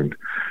mom. I learned,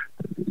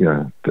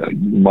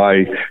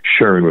 my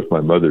sharing with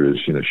my mother is,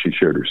 she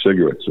shared her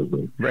cigarettes with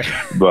me. Right.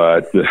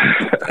 But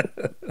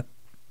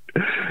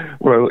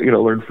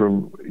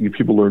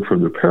people learn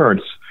from their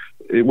parents.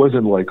 It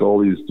wasn't like all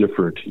these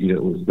different, things.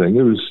 It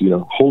was,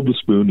 hold the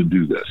spoon and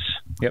do this.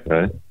 Yep.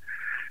 Right?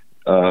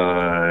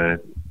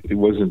 It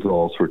wasn't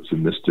all sorts of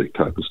mystic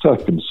type of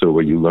stuff. And so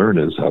what you learn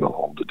is how to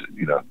hold it.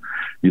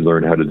 You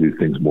learn how to do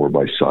things more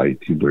by sight.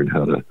 You learn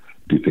how to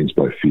do things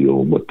by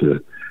feel, what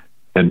the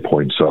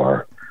endpoints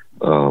are.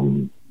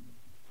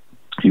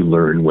 You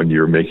learn when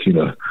you're making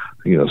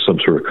some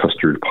sort of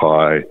custard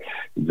pie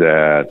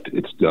that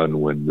it's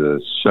done when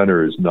the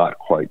center is not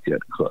quite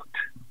yet cooked.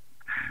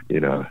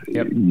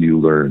 Yep. You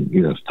learn,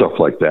 stuff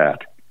like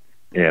that,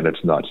 and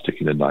it's not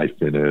sticking a knife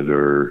in it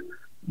or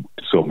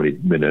so many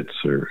minutes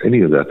or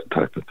any of that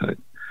type of thing.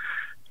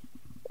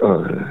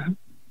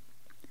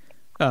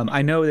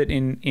 I know that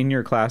in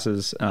your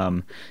classes,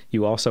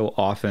 you also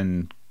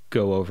often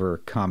go over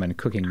common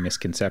cooking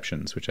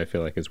misconceptions, which I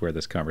feel like is where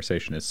this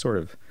conversation is sort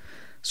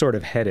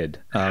of headed.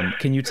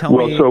 Can you tell me?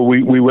 Well, so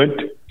we went.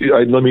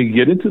 Let me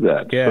get into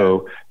that. Yeah.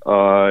 So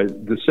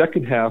the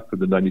second half of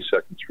the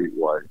 92nd Street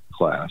Y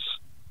class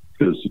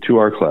is the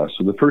 2-hour class.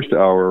 So the first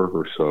hour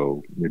or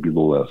so, maybe a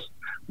little less,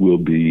 will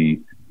be,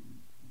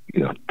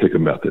 pick a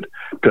method,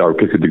 or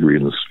pick a degree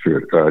in the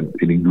sphere, an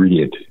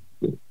ingredient.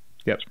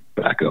 Yep.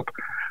 Back up.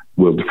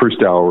 Well, the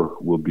first hour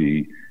will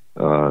be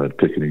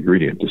pick an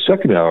ingredient. The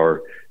second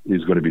hour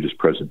is going to be just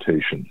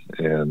presentation,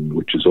 and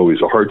which is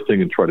always a hard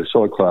thing, and try to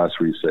sell a class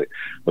where you say,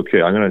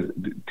 okay, I'm going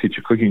to teach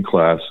a cooking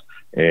class,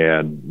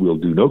 and we'll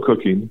do no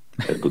cooking,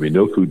 and there'll be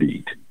no food to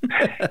eat.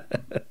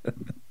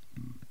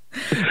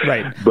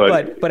 Right.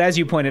 But as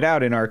you pointed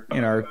out in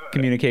our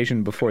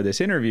communication before this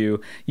interview,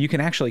 you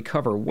can actually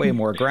cover way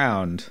more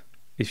ground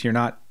if you're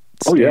not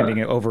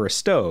standing over a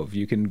stove.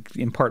 You can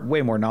impart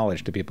way more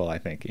knowledge to people, I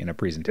think, in a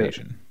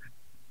presentation.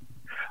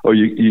 Oh,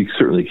 you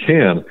certainly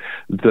can.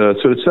 So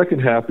the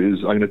second half is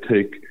I'm going to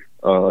take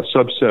a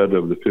subset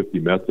of the 50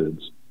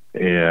 methods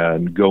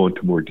and go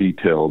into more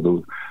detail.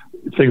 The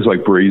things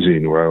like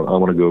braising, where I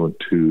want to go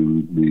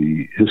into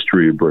the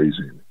history of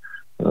braising.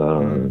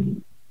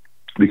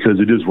 Because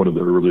it is one of the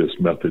earliest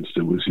methods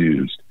that was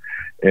used.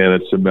 And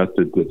it's a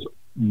method that's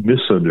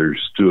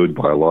misunderstood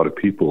by a lot of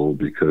people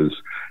because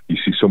you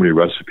see so many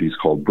recipes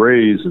called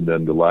braise, and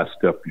then the last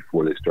step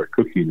before they start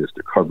cooking is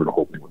to cover the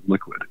whole thing with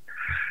liquid.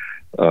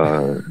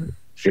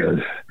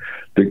 Sure.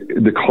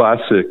 The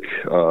classic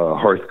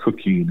hearth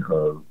cooking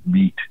of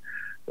meat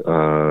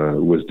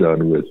was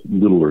done with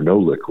little or no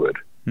liquid.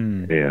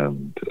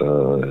 And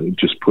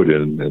just put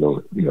in,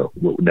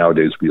 what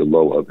nowadays would be a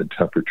low oven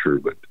temperature,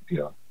 but,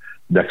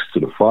 next to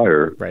the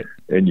fire, right.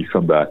 And you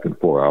come back in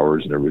 4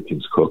 hours and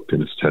everything's cooked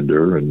and it's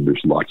tender and there's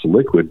lots of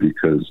liquid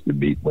because the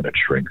meat, when it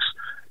shrinks,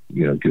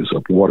 gives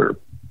up water.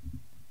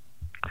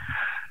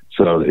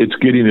 So it's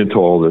getting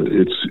into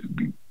it's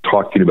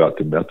talking about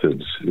the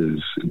methods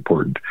is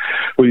important.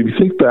 Well, if you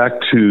think back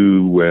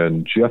to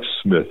when Jeff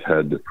Smith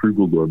had the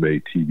Frugal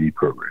Gourmet TV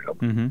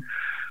program,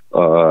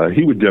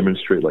 he would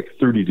demonstrate like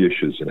 30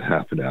 dishes in a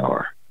half an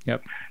hour.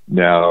 Yep.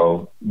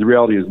 Now, the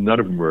reality is none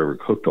of them were ever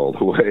cooked all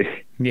the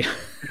way. Yeah.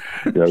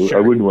 Sure. I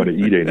wouldn't want to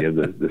eat any of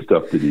the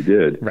stuff that he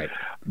did. Right.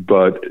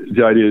 But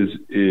the idea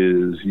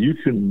is you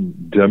can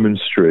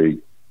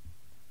demonstrate,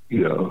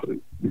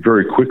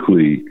 very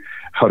quickly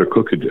how to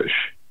cook a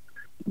dish.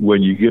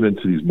 When you get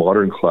into these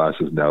modern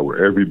classes now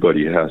where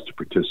everybody has to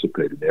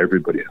participate and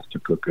everybody has to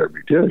cook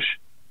every dish,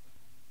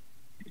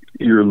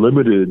 you're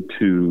limited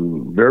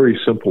to very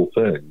simple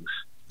things.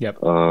 Yep.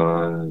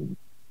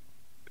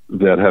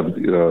 That have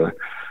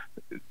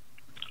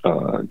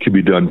can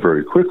be done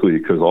very quickly,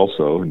 because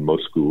also in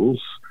most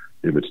schools,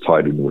 if it's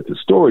tied in with the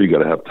store, you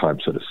got to have time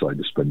set aside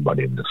to spend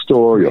money in the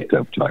store. You have to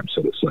have time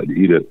set aside to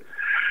eat it.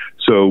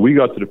 So we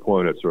got to the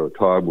point at Zero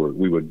Tog where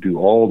we would do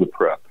all the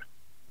prep.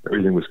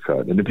 Everything was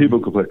cut. And then people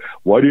complain,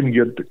 why didn't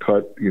you get to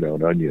cut,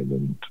 an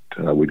onion?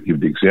 And I would give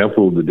the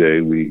example of the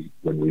day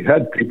when we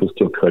had people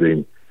still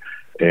cutting,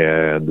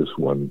 and this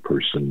one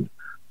person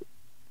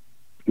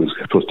was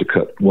supposed to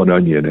cut one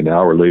onion, an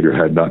hour later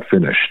had not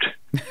finished,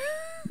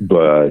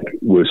 but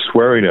was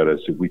swearing at us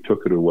if we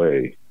took it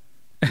away.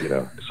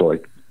 So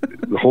like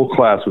the whole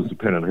class was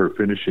dependent on her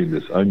finishing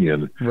this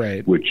onion,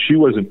 right, which she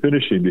wasn't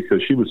finishing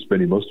because she was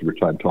spending most of her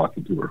time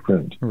talking to her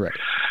friend. Right.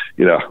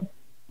 You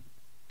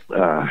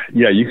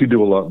could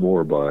do a lot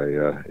more by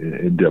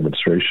in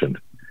demonstration.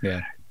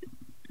 Yeah.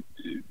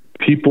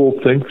 People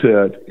think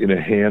that in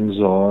a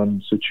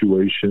hands-on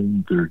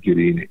situation, they're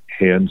getting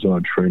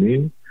hands-on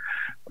training.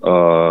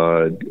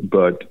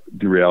 But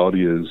the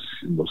reality is,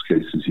 in most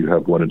cases, you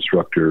have one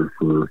instructor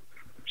for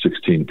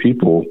 16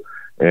 people,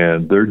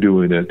 and they're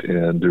doing it,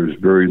 and there's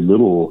very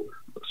little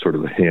sort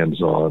of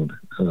hands-on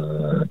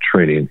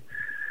training.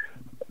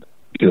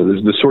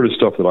 There's the sort of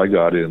stuff that I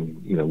got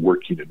in,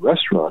 working in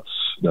restaurants.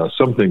 Now,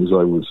 some things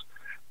I was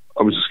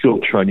a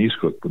skilled Chinese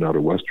cook, but not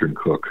a Western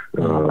cook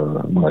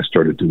when I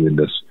started doing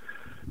this.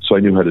 So I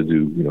knew how to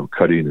do,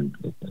 cutting and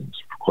things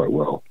quite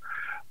well.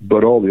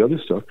 But all the other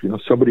stuff,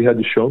 somebody had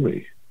to show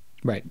me.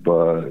 Right.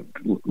 But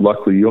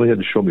luckily, you only had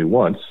to show me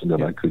once, and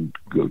then I could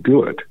go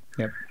do it.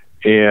 Yep.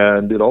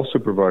 And it also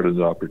provided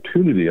an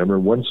opportunity. I remember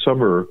one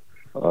summer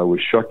I was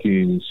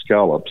shucking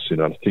scallops, a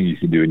thing you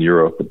can do in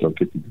Europe, but don't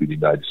get to do in the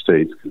United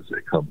States because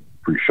they come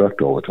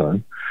pre-shucked all the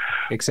time.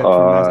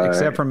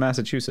 Except from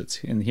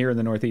Massachusetts. And here in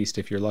the Northeast,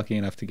 if you're lucky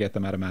enough to get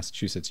them out of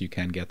Massachusetts, you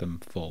can get them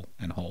full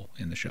and whole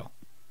in the shell.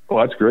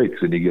 Well, that's great,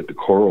 because then you get the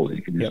coral and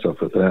you can do stuff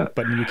with that.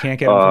 But you can't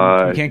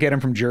get them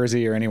from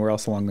Jersey or anywhere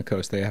else along the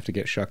coast. They have to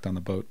get shucked on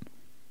the boat.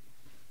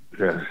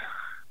 Yeah.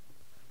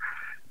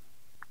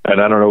 And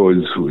I don't know,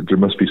 there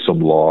must be some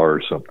law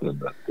or something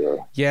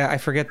that I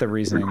forget the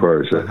reasoning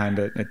behind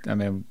it.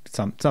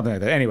 Something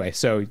like that. Anyway,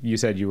 so you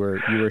said you were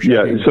shucking.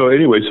 Yeah,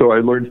 so I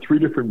learned 3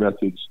 different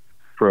methods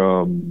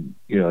from,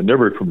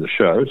 never from the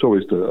chef. It's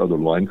always the other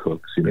line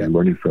cooks, you're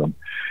learning from.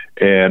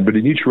 But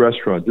in each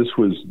restaurant, this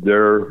was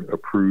their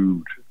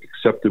approved,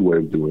 accepted way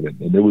of doing it,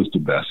 and it was the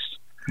best.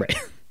 Right.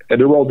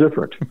 And they were all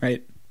different.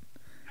 Right.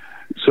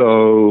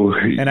 So,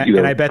 and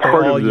I bet they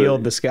all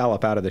yield the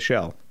scallop out of the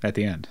shell at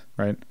the end,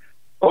 right?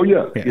 Oh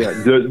yeah.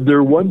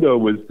 Their one though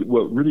was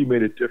what really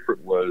made it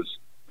different was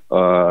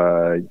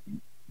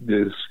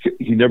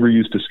he never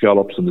used the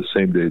scallops on the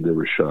same day they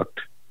were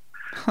shucked,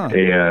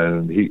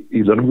 and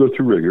he let them go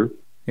through rigor.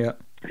 Yeah.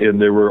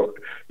 And they were,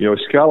 a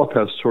scallop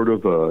has sort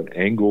of an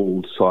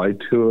angled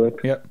side to it.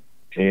 Yep.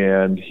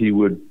 And he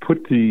would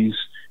put these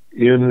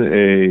in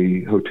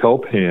a hotel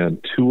pan,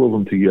 2 of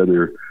them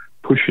together,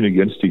 pushing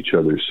against each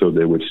other so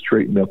they would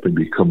straighten up and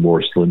become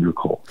more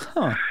cylindrical.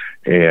 Huh.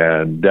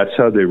 And that's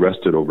how they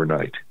rested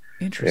overnight.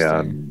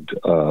 Interesting.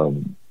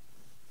 And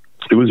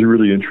it was a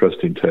really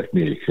interesting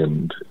technique,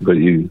 but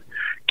you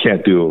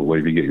can't do it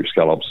when you get your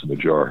scallops in a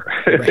jar.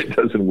 Right. It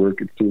doesn't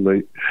work. It's too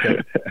late.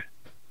 Yep.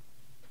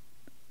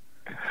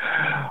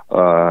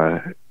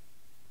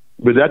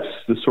 But that's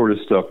the sort of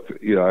stuff,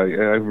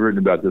 I've written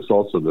about this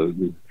also,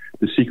 the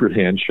secret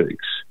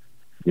handshakes,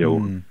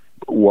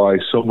 why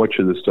so much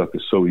of this stuff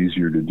is so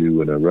easier to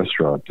do in a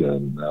restaurant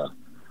than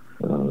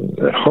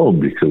at home,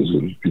 because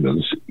of,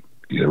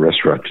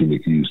 restaurant you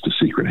can use the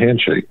secret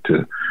handshake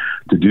to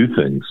do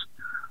things.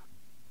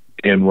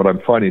 And what I'm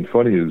finding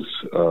funny is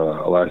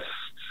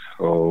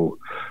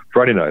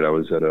Friday night I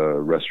was at a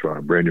restaurant,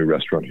 a brand new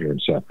restaurant here in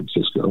San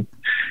Francisco,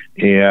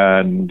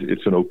 and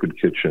it's an open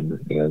kitchen,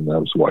 and I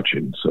was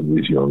watching some of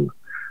these young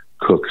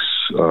cooks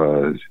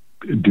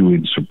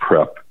doing some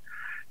prep,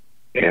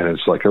 and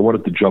it's like I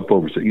wanted to jump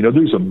over and say,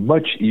 there's a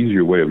much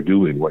easier way of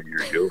doing what you're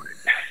doing.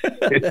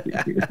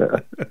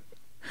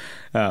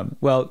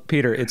 Well,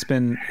 Peter,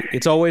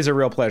 it's always a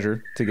real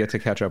pleasure to get to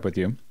catch up with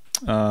you.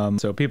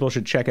 So people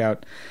should check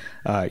out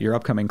your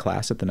upcoming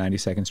class at the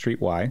 92nd Street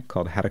Y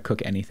called How to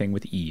Cook Anything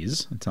with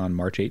Ease. It's on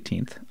March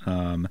 18th.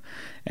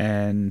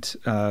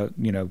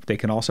 They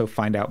can also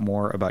find out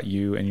more about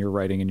you and your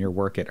writing and your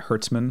work at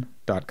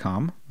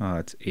hertzmann.com.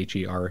 It's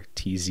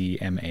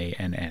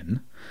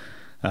HERTZMANN.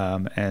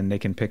 And they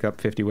can pick up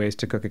 50 Ways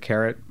to Cook a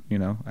Carrot,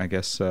 I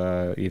guess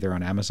either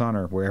on Amazon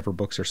or wherever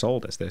books are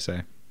sold, as they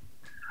say.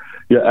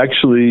 Yeah,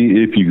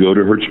 actually, if you go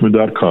to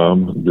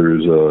hertzmann.com,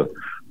 there's a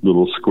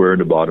little square in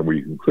the bottom where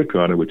you can click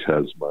on it, which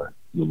has my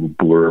little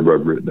blurb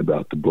I've written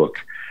about the book,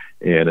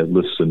 and it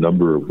lists a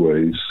number of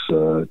ways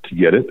to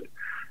get it.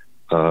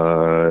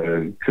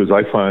 Because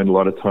I find a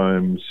lot of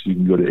times you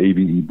can go to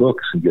ABE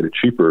Books and get it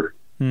cheaper,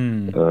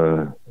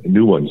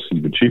 new ones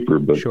even cheaper.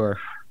 But sure.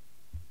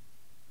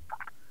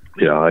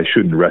 Yeah, I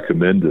shouldn't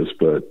recommend this,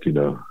 but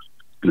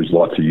there's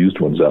lots of used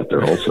ones out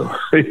there also.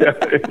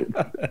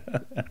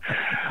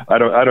 I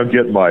don't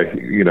get my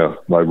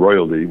my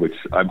royalty, which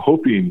I'm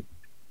hoping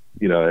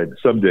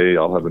someday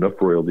I'll have enough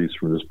royalties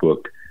from this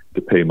book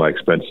to pay my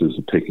expenses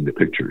of taking the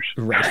pictures.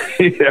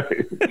 Right.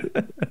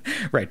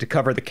 Right, to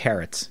cover the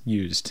carrots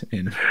used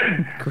in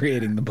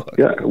creating the book.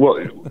 Yeah, well,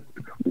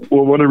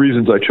 one of the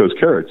reasons I chose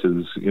carrots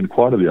is in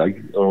quantity, I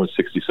own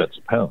 60 cents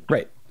a pound.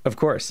 Right, of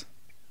course.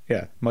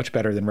 Yeah, much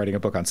better than writing a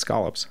book on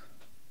scallops.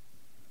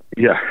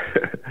 Yeah.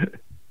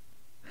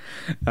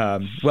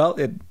 Well,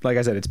 like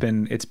I said, it's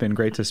been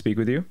great to speak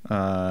with you,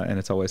 and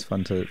it's always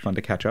fun to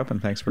catch up.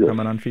 And thanks for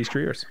coming on Feast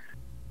Your Ears.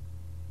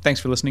 Thanks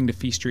for listening to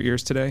Feast Your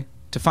Ears today.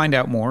 To find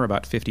out more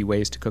about 50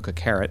 ways to cook a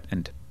carrot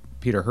and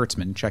Peter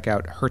Hertzman, check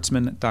out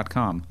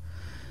hertzman.com.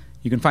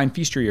 You can find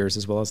Feast Your Ears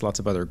as well as lots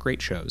of other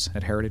great shows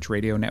at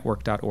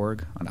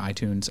heritageradionetwork.org, on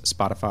iTunes,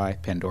 Spotify,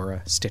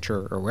 Pandora,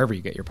 Stitcher, or wherever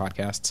you get your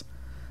podcasts.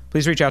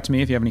 Please reach out to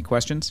me if you have any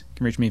questions. You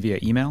can reach me via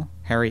email,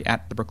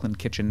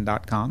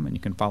 harry@thebrooklynkitchen.com, and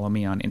you can follow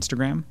me on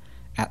Instagram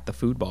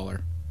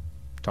 @thefoodballer.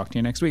 Talk to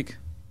you next week.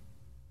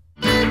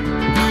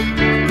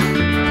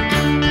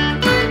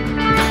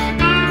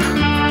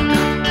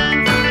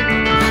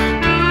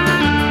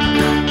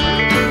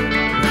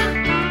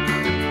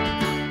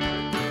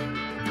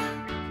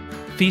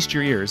 Feast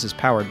Your Ears is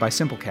powered by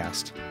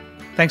Simplecast.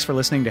 Thanks for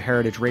listening to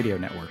Heritage Radio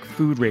Network,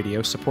 food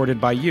radio supported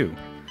by you.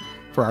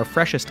 For our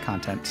freshest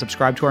content,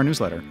 subscribe to our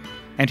newsletter.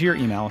 Enter your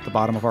email at the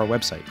bottom of our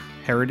website,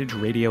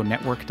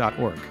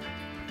 heritageradionetwork.org.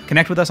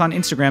 Connect with us on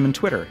Instagram and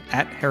Twitter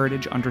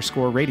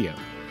 @heritage_radio.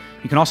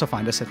 You can also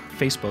find us at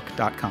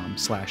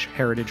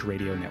facebook.com/Heritage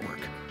Radio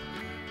Network.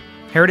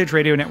 Heritage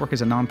Radio Network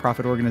is a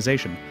nonprofit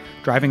organization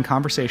driving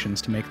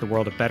conversations to make the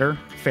world a better,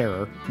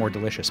 fairer, more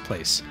delicious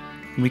place.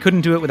 And we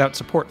couldn't do it without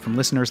support from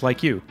listeners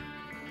like you.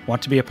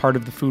 Want to be a part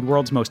of the food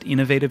world's most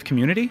innovative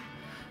community?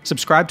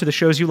 Subscribe to the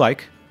shows you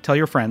like, tell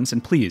your friends,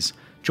 and please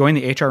join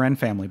the HRN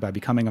family by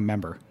becoming a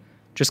member.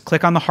 Just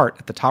click on the heart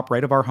at the top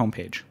right of our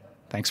homepage.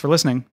 Thanks for listening.